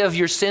 this idea of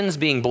your sins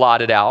being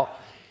blotted out.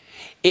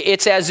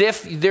 It's as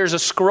if there's a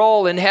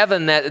scroll in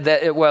heaven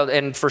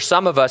and for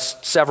some of us,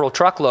 several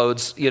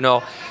truckloads,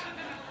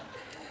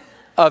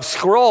 of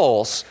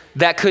scrolls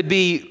that could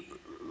be,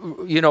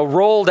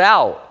 rolled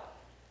out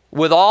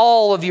with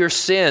all of your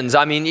sins.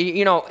 I mean,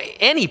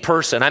 any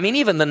person,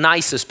 even the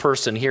nicest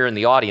person here in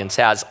the audience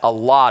has a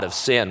lot of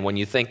sin when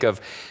you think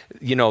of,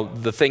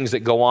 the things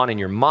that go on in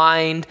your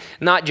mind,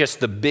 not just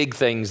the big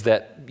things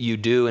that you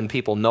do and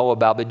people know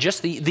about, but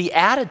just the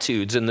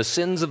attitudes and the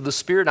sins of the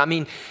spirit.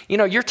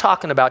 You're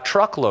talking about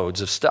truckloads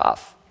of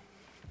stuff,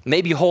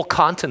 maybe whole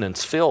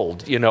continents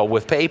filled,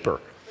 with paper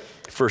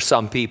for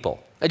some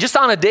people. Just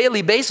on a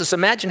daily basis,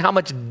 imagine how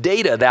much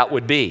data that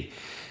would be.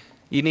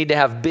 You need to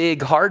have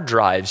big hard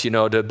drives,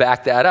 to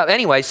back that up.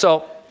 Anyway,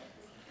 so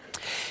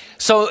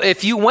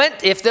if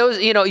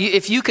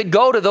you could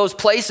go to those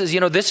places,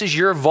 this is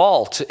your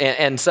vault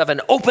and stuff,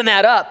 and open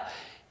that up,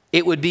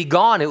 it would be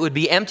gone. It would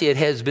be empty. It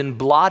has been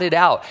blotted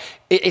out.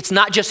 It's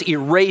not just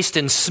erased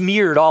and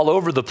smeared all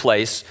over the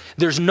place.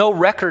 There's no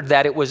record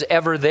that it was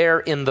ever there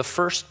in the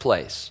first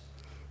place.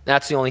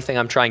 That's the only thing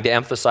I'm trying to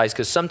emphasize,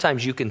 because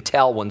sometimes you can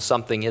tell when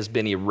something has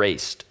been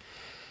erased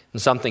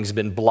and something's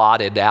been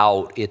blotted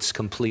out. It's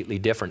completely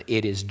different.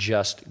 It is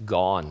just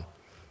gone.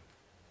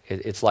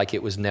 It's like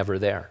it was never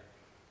there.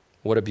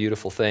 What a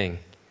beautiful thing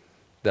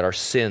that our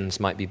sins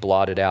might be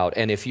blotted out.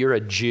 And if you're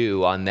a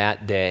Jew on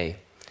that day,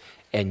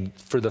 and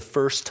for the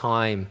first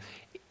time,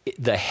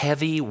 the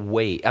heavy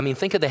weight,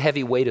 think of the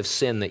heavy weight of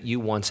sin that you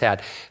once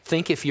had.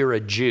 Think if you're a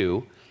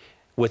Jew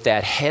with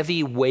that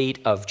heavy weight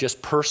of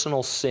just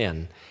personal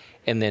sin,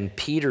 and then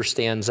Peter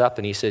stands up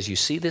and he says, you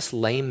see this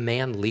lame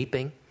man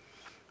leaping?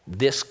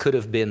 This could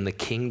have been the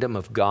kingdom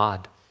of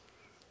God.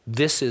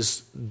 This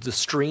is the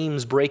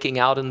streams breaking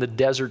out in the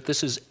desert.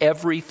 This is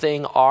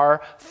everything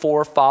our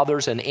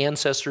forefathers and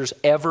ancestors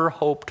ever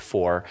hoped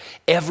for,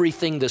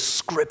 everything the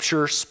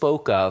scripture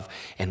spoke of.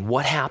 And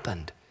what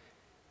happened?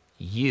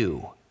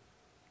 You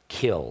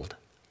killed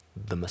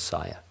the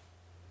Messiah.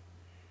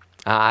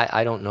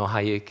 I don't know how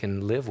you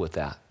can live with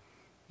that.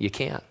 You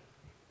can't.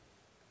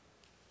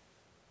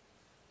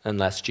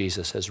 Unless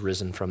Jesus has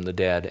risen from the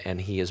dead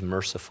and he is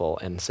merciful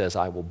and says,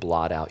 I will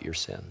blot out your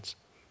sins.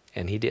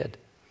 And he did.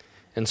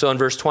 And so in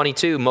verse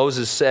 22,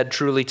 Moses said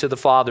truly to the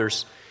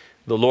fathers,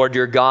 the Lord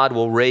your God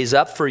will raise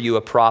up for you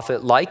a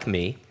prophet like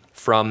me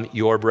from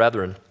your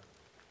brethren.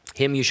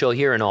 Him you shall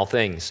hear in all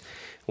things,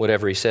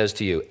 whatever he says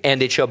to you.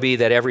 And it shall be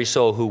that every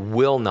soul who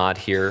will not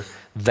hear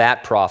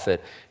that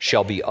prophet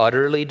shall be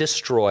utterly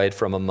destroyed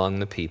from among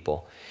the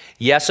people.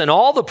 Yes, and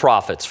all the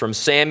prophets from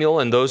Samuel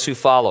and those who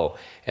follow,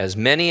 as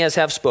many as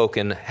have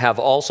spoken, have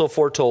also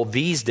foretold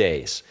these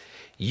days.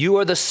 You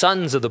are the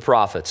sons of the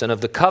prophets and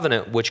of the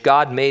covenant which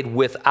God made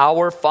with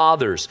our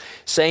fathers,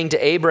 saying to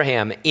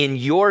Abraham, in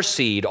your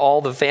seed all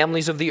the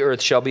families of the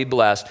earth shall be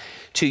blessed.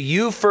 To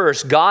you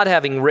first, God,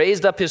 having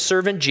raised up his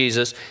servant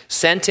Jesus,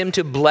 sent him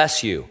to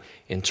bless you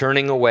in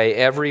turning away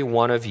every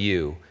one of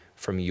you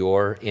from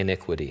your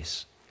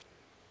iniquities.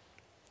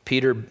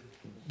 Peter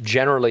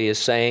generally is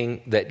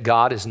saying that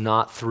God is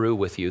not through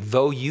with you.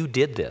 Though you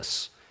did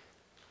this,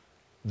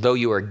 though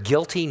you are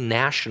guilty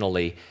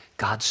nationally,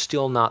 God's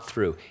still not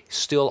through. He's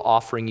still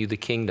offering you the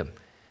kingdom.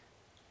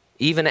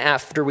 Even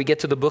after we get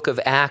to the book of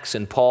Acts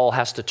and Paul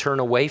has to turn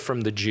away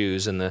from the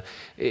Jews, and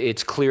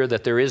it's clear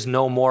that there is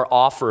no more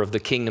offer of the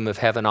kingdom of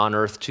heaven on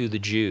earth to the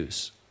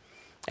Jews.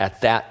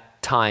 At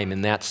that time,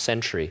 in that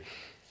century,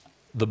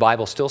 the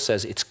Bible still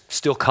says it's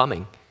still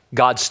coming.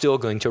 God's still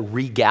going to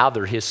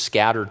regather his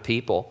scattered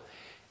people.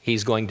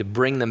 He's going to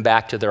bring them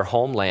back to their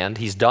homeland.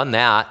 He's done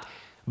that.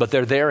 But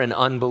they're there in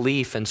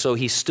unbelief, and so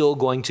he's still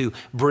going to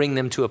bring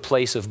them to a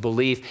place of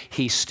belief.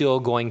 He's still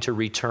going to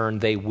return.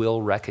 They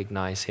will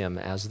recognize him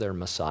as their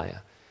Messiah.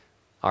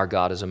 Our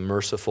God is a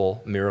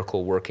merciful,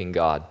 miracle-working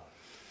God.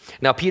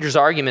 Now, Peter's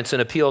arguments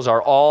and appeals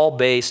are all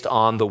based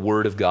on the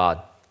Word of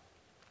God.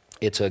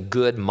 It's a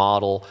good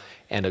model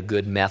and a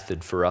good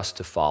method for us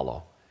to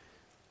follow.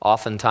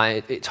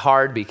 Oftentimes, it's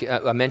hard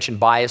because I mentioned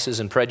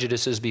biases and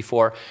prejudices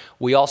before.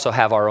 We also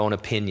have our own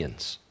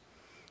opinions.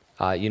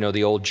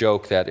 The old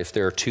joke that if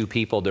there are two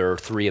people, there are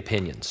three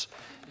opinions.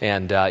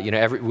 And,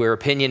 we're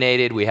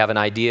opinionated. We have an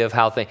idea of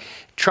how things.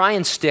 Try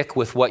and stick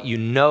with what you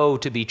know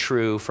to be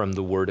true from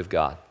the Word of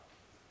God.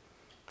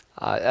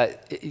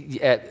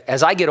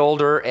 As I get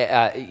older,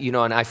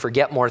 and I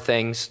forget more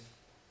things,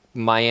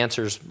 my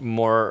answers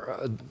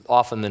more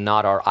often than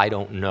not are, I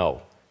don't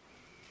know.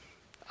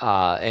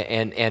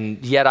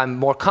 And yet I'm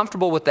more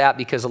comfortable with that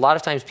because a lot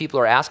of times people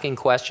are asking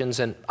questions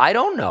and I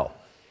don't know.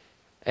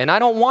 And I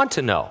don't want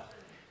to know.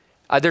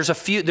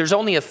 There's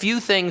only a few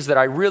things that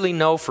I really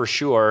know for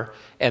sure,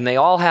 and they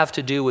all have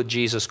to do with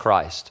Jesus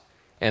Christ.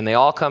 And they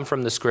all come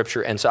from the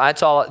Scripture. And so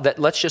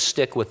let's just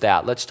stick with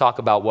that. Let's talk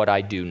about what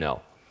I do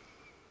know.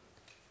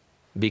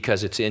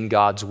 Because it's in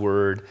God's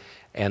Word.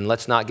 And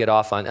let's not get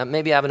off on,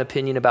 maybe I have an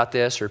opinion about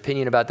this or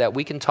opinion about that.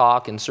 We can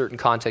talk in certain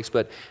contexts,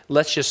 but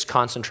let's just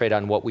concentrate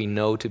on what we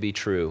know to be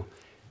true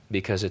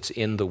because it's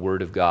in the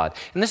Word of God.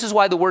 And this is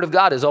why the Word of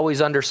God is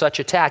always under such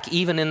attack,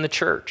 even in the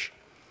church.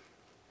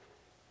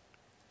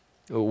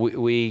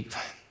 We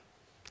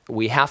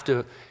have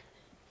to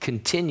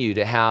continue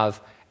to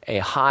have a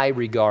high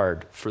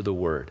regard for the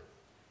Word.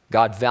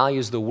 God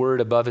values the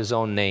Word above His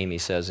own name, He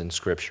says in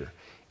Scripture.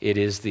 It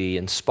is the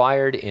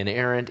inspired,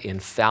 inerrant,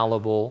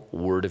 infallible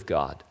Word of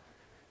God.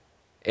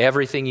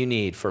 Everything you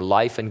need for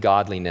life and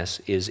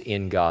godliness is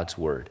in God's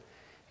Word.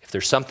 If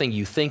there's something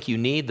you think you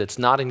need that's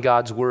not in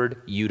God's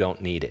Word, you don't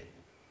need it.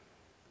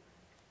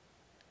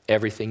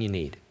 Everything you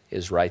need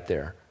is right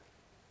there.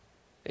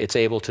 It's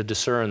able to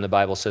discern, the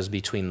Bible says,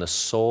 between the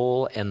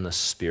soul and the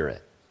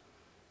spirit.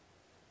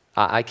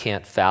 I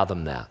can't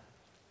fathom that.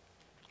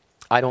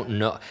 I don't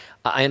know.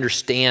 I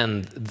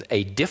understand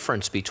a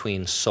difference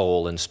between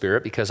soul and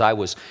spirit because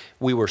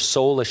we were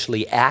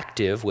soulishly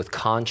active with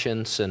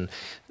conscience and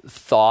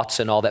thoughts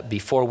and all that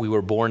before we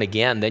were born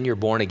again. Then you're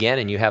born again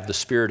and you have the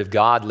Spirit of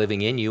God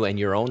living in you and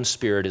your own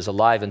spirit is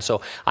alive. And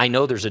so I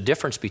know there's a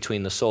difference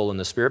between the soul and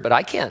the spirit, but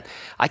I can't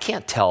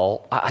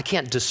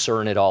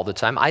discern it all the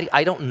time.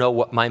 I don't know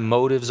what my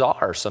motives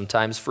are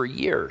sometimes for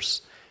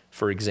years,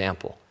 for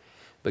example.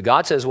 But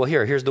God says, well,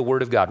 here's the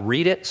Word of God.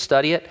 Read it,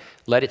 study it,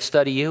 let it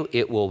study you.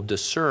 It will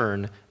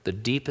discern the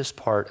deepest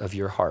part of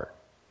your heart.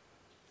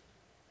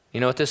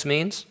 You know what this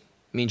means?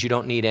 It means you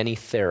don't need any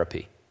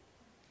therapy.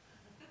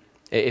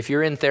 If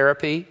you're in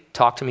therapy,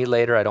 talk to me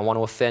later. I don't want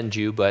to offend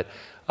you, but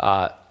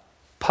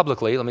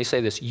publicly, let me say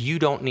this. You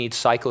don't need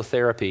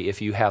psychotherapy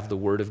if you have the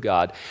Word of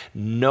God.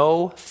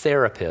 No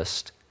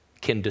therapist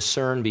can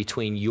discern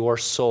between your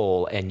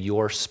soul and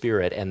your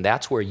spirit, and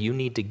that's where you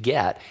need to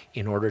get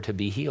in order to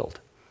be healed.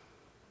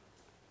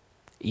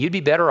 You'd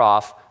be better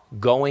off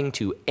going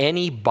to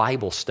any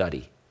Bible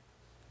study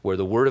where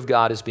the Word of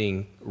God is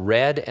being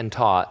read and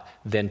taught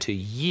than to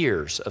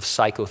years of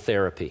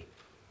psychotherapy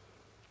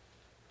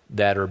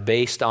that are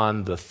based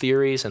on the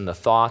theories and the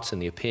thoughts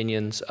and the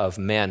opinions of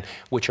men,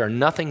 which are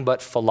nothing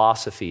but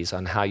philosophies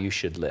on how you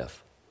should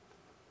live.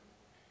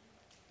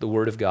 The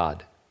Word of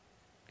God,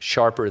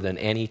 sharper than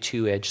any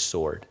two-edged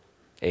sword,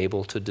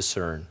 able to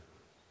discern,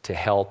 to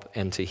help,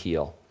 and to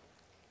heal.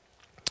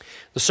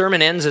 The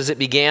sermon ends as it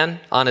began,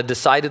 on a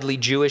decidedly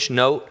Jewish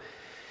note.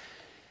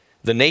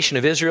 The nation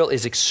of Israel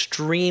is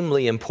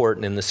extremely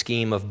important in the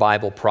scheme of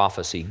Bible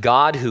prophecy.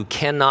 God, who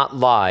cannot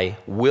lie,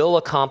 will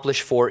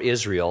accomplish for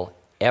Israel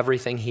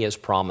everything He has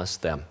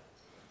promised them.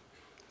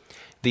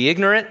 The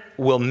ignorant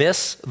will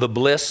miss the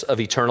bliss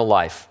of eternal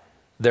life.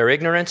 Their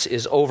ignorance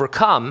is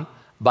overcome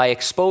by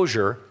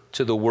exposure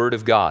to the Word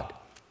of God.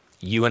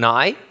 You and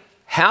I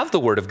have the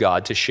Word of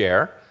God to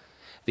share.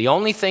 The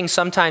only thing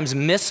sometimes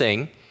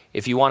missing,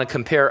 if you want to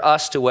compare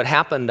us to what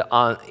happened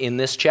in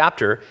this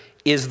chapter,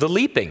 is the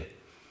leaping.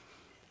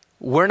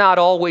 We're not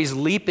always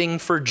leaping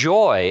for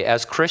joy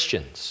as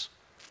Christians.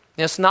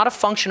 It's not a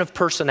function of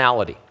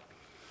personality.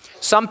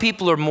 Some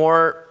people are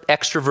more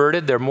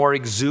extroverted, they're more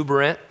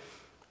exuberant,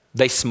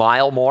 they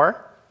smile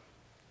more,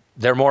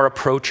 they're more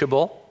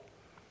approachable.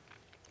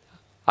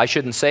 I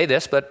shouldn't say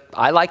this, but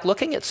I like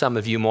looking at some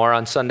of you more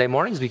on Sunday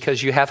mornings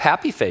because you have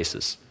happy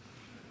faces.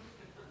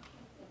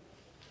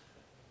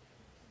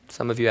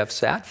 Some of you have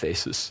sad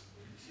faces.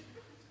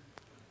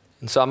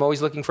 And so I'm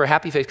always looking for a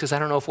happy face because I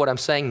don't know if what I'm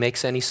saying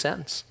makes any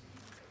sense.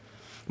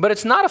 But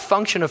it's not a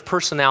function of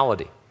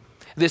personality.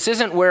 This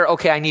isn't where,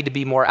 okay, I need to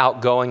be more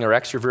outgoing or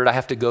extrovert. I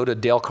have to go to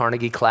Dale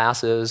Carnegie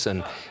classes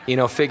and,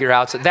 figure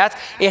out. So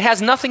it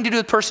has nothing to do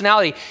with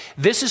personality.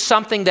 This is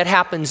something that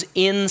happens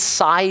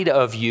inside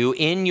of you,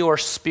 in your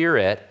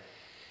spirit,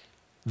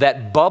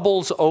 that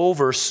bubbles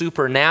over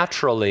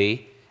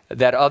supernaturally,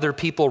 that other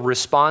people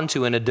respond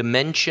to in a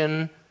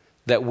dimension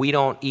that we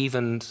don't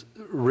even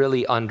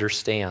really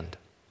understand.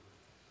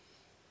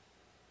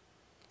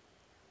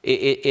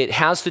 It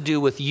has to do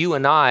with you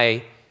and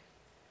I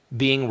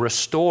being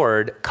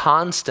restored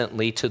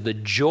constantly to the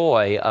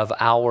joy of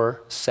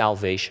our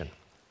salvation.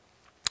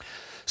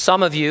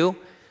 Some of you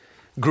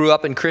grew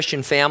up in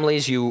Christian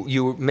families.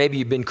 Maybe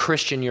you've been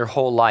Christian your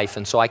whole life,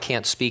 and so I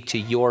can't speak to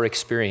your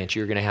experience.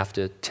 You're going to have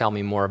to tell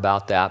me more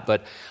about that.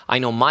 But I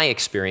know my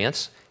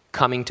experience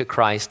coming to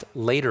Christ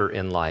later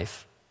in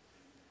life.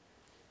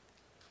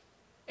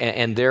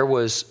 And there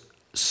was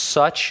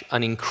such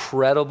an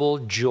incredible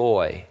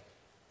joy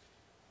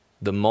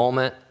the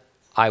moment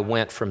I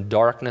went from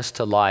darkness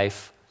to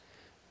life,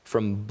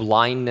 from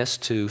blindness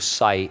to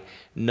sight,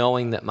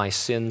 knowing that my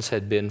sins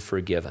had been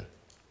forgiven.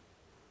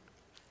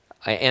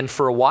 And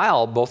for a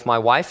while, both my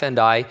wife and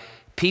I,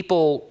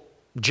 people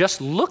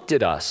just looked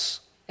at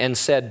us and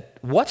said,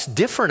 what's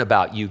different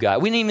about you guys?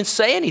 We didn't even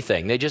say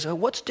anything. They just said,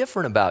 what's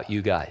different about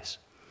you guys?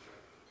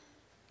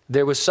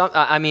 There was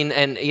I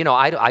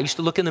used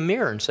to look in the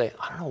mirror and say,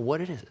 I don't know what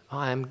it is.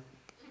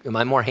 Am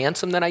I more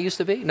handsome than I used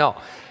to be? No,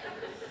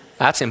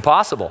 that's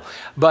impossible.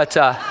 But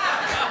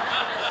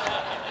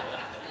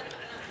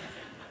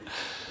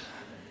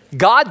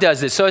God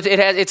does this. So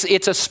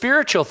it's a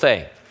spiritual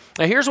thing.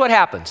 Now here's what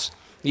happens.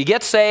 You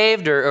get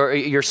saved or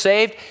you're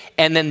saved,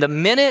 and then the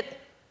minute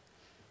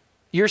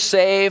you're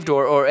saved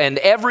and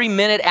every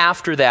minute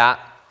after that,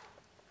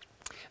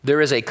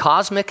 there is a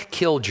cosmic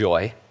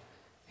killjoy.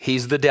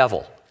 He's the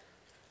devil.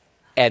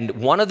 And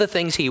one of the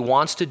things he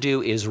wants to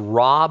do is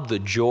rob the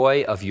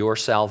joy of your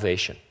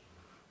salvation.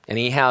 And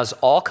he has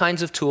all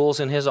kinds of tools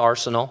in his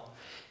arsenal.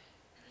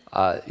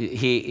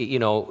 He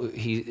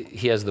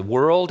has the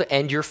world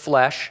and your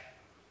flesh.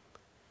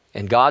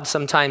 And God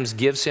sometimes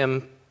gives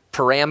him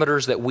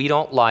parameters that we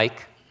don't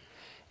like.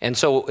 And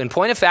so in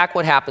point of fact,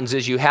 what happens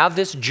is you have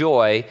this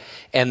joy,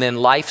 and then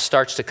life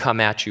starts to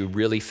come at you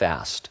really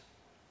fast.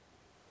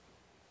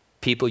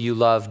 People you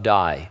love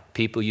die.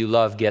 People you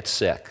love get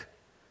sick.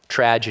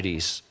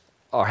 Tragedies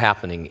are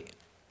happening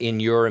in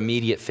your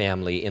immediate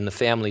family, in the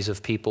families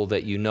of people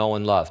that you know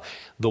and love.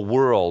 The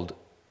world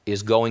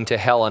is going to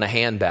hell in a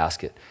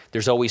handbasket.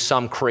 There's always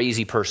some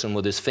crazy person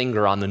with his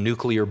finger on the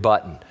nuclear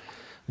button.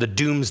 The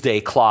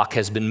doomsday clock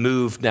has been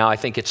moved now. I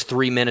think it's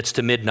 3 minutes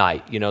to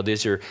midnight.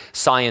 These are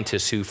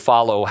scientists who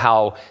follow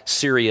how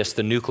serious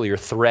the nuclear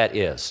threat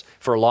is.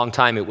 For a long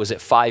time, it was at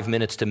 5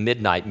 minutes to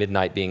midnight,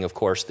 midnight being, of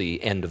course,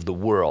 the end of the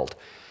world.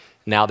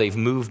 Now they've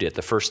moved it.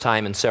 The first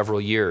time in several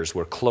years,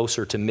 we're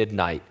closer to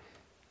midnight.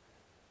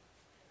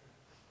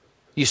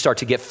 You start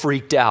to get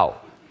freaked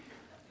out.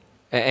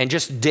 And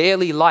just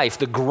daily life,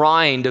 the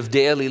grind of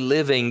daily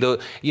living,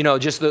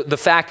 the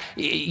fact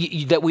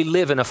that we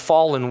live in a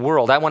fallen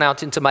world. I went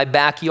out into my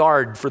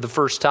backyard for the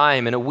first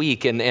time in a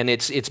week, and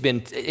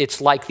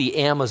it's like the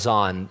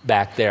Amazon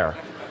back there.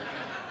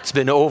 It's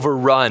been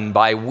overrun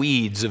by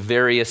weeds of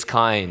various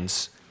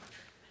kinds.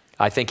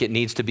 I think it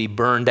needs to be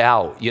burned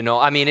out.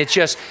 It's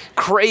just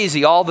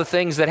crazy, all the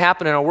things that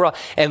happen in our world.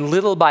 And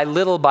little by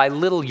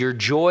little, your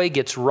joy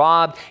gets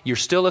robbed. You're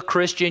still a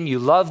Christian. You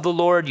love the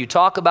Lord. You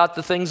talk about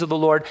the things of the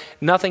Lord.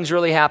 Nothing's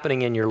really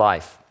happening in your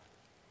life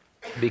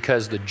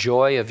because the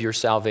joy of your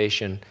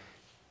salvation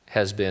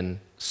has been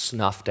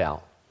snuffed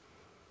out.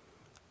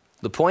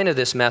 The point of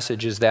this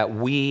message is that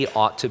we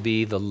ought to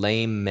be the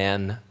lame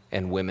men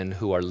and women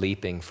who are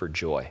leaping for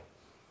joy.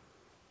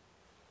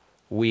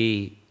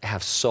 We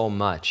have so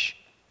much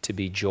to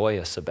be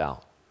joyous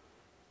about.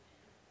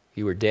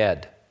 You were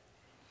dead.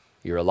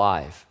 You're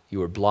alive. You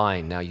were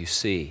blind. Now you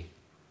see.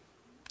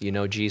 You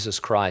know Jesus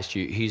Christ.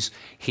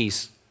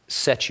 He's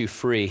set you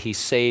free. He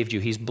saved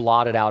you. He's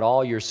blotted out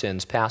all your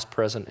sins, past,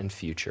 present, and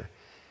future.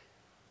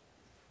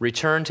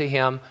 Return to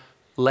him.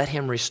 Let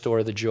him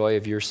restore the joy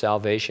of your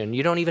salvation.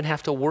 You don't even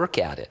have to work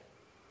at it.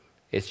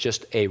 It's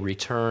just a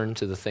return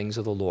to the things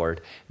of the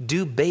Lord.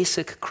 Do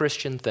basic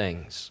Christian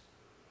things.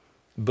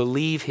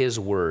 Believe his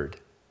word.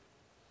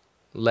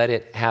 Let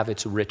it have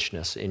its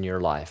richness in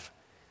your life,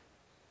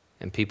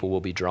 and people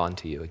will be drawn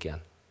to you again.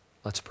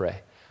 Let's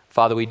pray.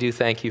 Father, we do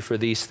thank you for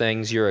these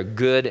things. You're a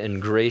good and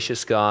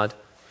gracious God.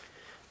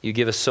 You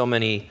give us so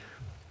many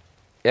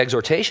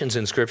exhortations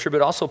in Scripture,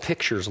 but also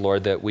pictures,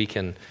 Lord, that we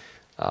can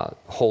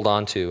hold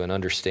on to and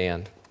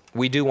understand.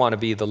 We do want to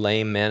be the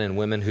lame men and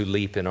women who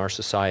leap in our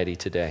society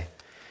today.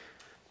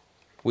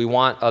 We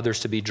want others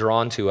to be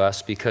drawn to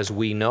us because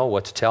we know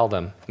what to tell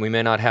them. We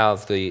may not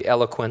have the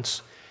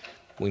eloquence.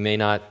 We may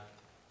not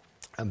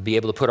be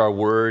able to put our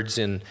words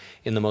in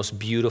the most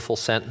beautiful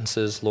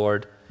sentences,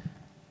 Lord.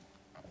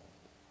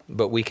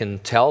 But we can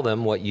tell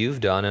them what you've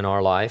done in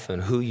our life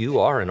and who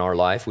you are in our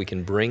life. We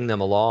can bring them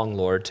along,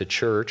 Lord, to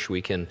church.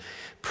 We can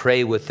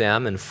pray with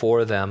them and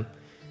for them,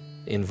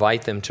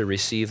 invite them to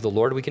receive the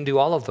Lord. We can do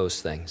all of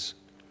those things.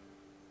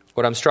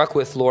 What I'm struck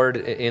with, Lord,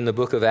 in the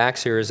book of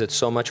Acts here is that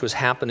so much was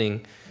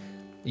happening.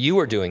 You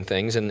were doing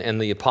things,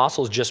 and the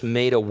apostles just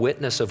made a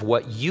witness of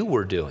what you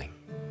were doing.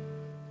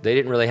 They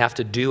didn't really have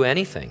to do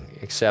anything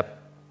except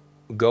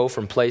go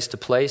from place to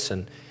place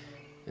and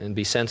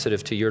be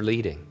sensitive to your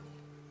leading.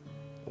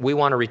 We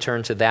want to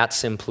return to that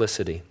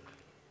simplicity,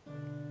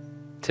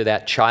 to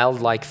that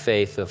childlike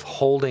faith of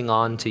holding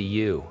on to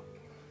you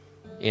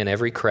in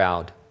every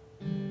crowd,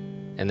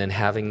 and then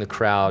having the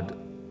crowd,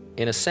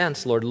 in a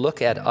sense, Lord,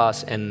 look at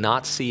us and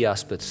not see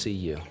us, but see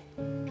you,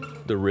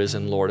 the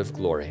risen Lord of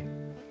glory.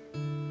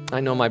 I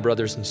know my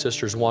brothers and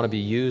sisters want to be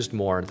used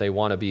more. They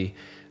want to be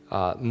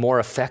more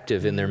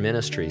effective in their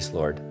ministries,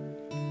 Lord.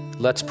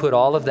 Let's put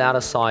all of that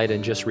aside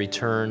and just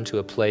return to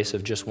a place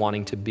of just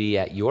wanting to be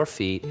at your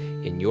feet,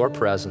 in your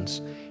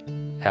presence,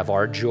 have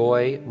our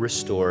joy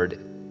restored,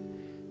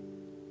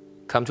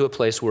 come to a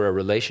place where a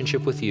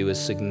relationship with you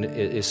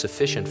is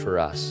sufficient for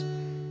us,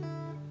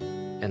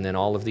 and then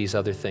all of these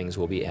other things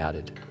will be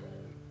added.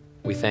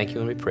 We thank you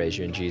and we praise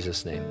you in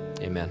Jesus' name.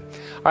 Amen.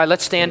 All right,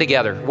 let's stand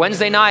together.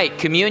 Wednesday night,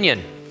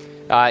 communion.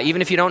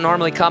 Even if you don't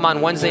normally come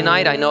on Wednesday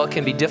night, I know it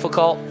can be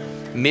difficult.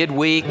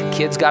 midweek,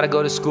 kids got to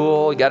go to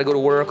school, you got to go to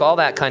work, all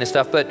that kind of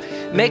stuff. But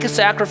make a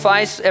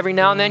sacrifice every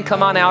now and then.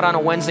 Come on out on a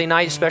Wednesday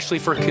night, especially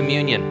for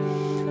communion.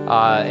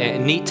 A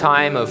neat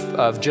time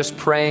of just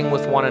praying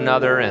with one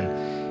another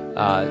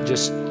and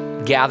just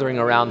gathering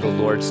around the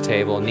Lord's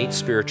table. A neat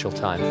spiritual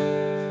time.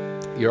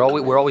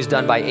 We're always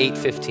done by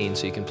 8:15,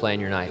 so you can plan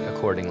your night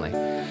accordingly.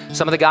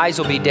 Some of the guys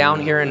will be down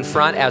here in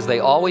front, as they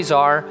always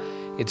are.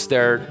 It's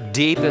their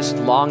deepest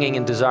longing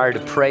and desire to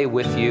pray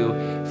with you.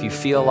 If you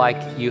feel like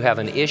you have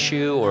an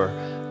issue or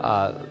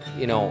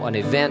an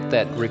event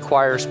that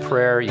requires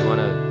prayer, you want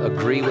to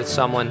agree with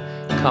someone,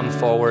 come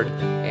forward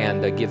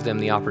and give them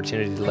the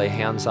opportunity to lay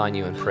hands on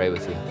you and pray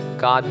with you.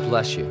 God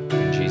bless you.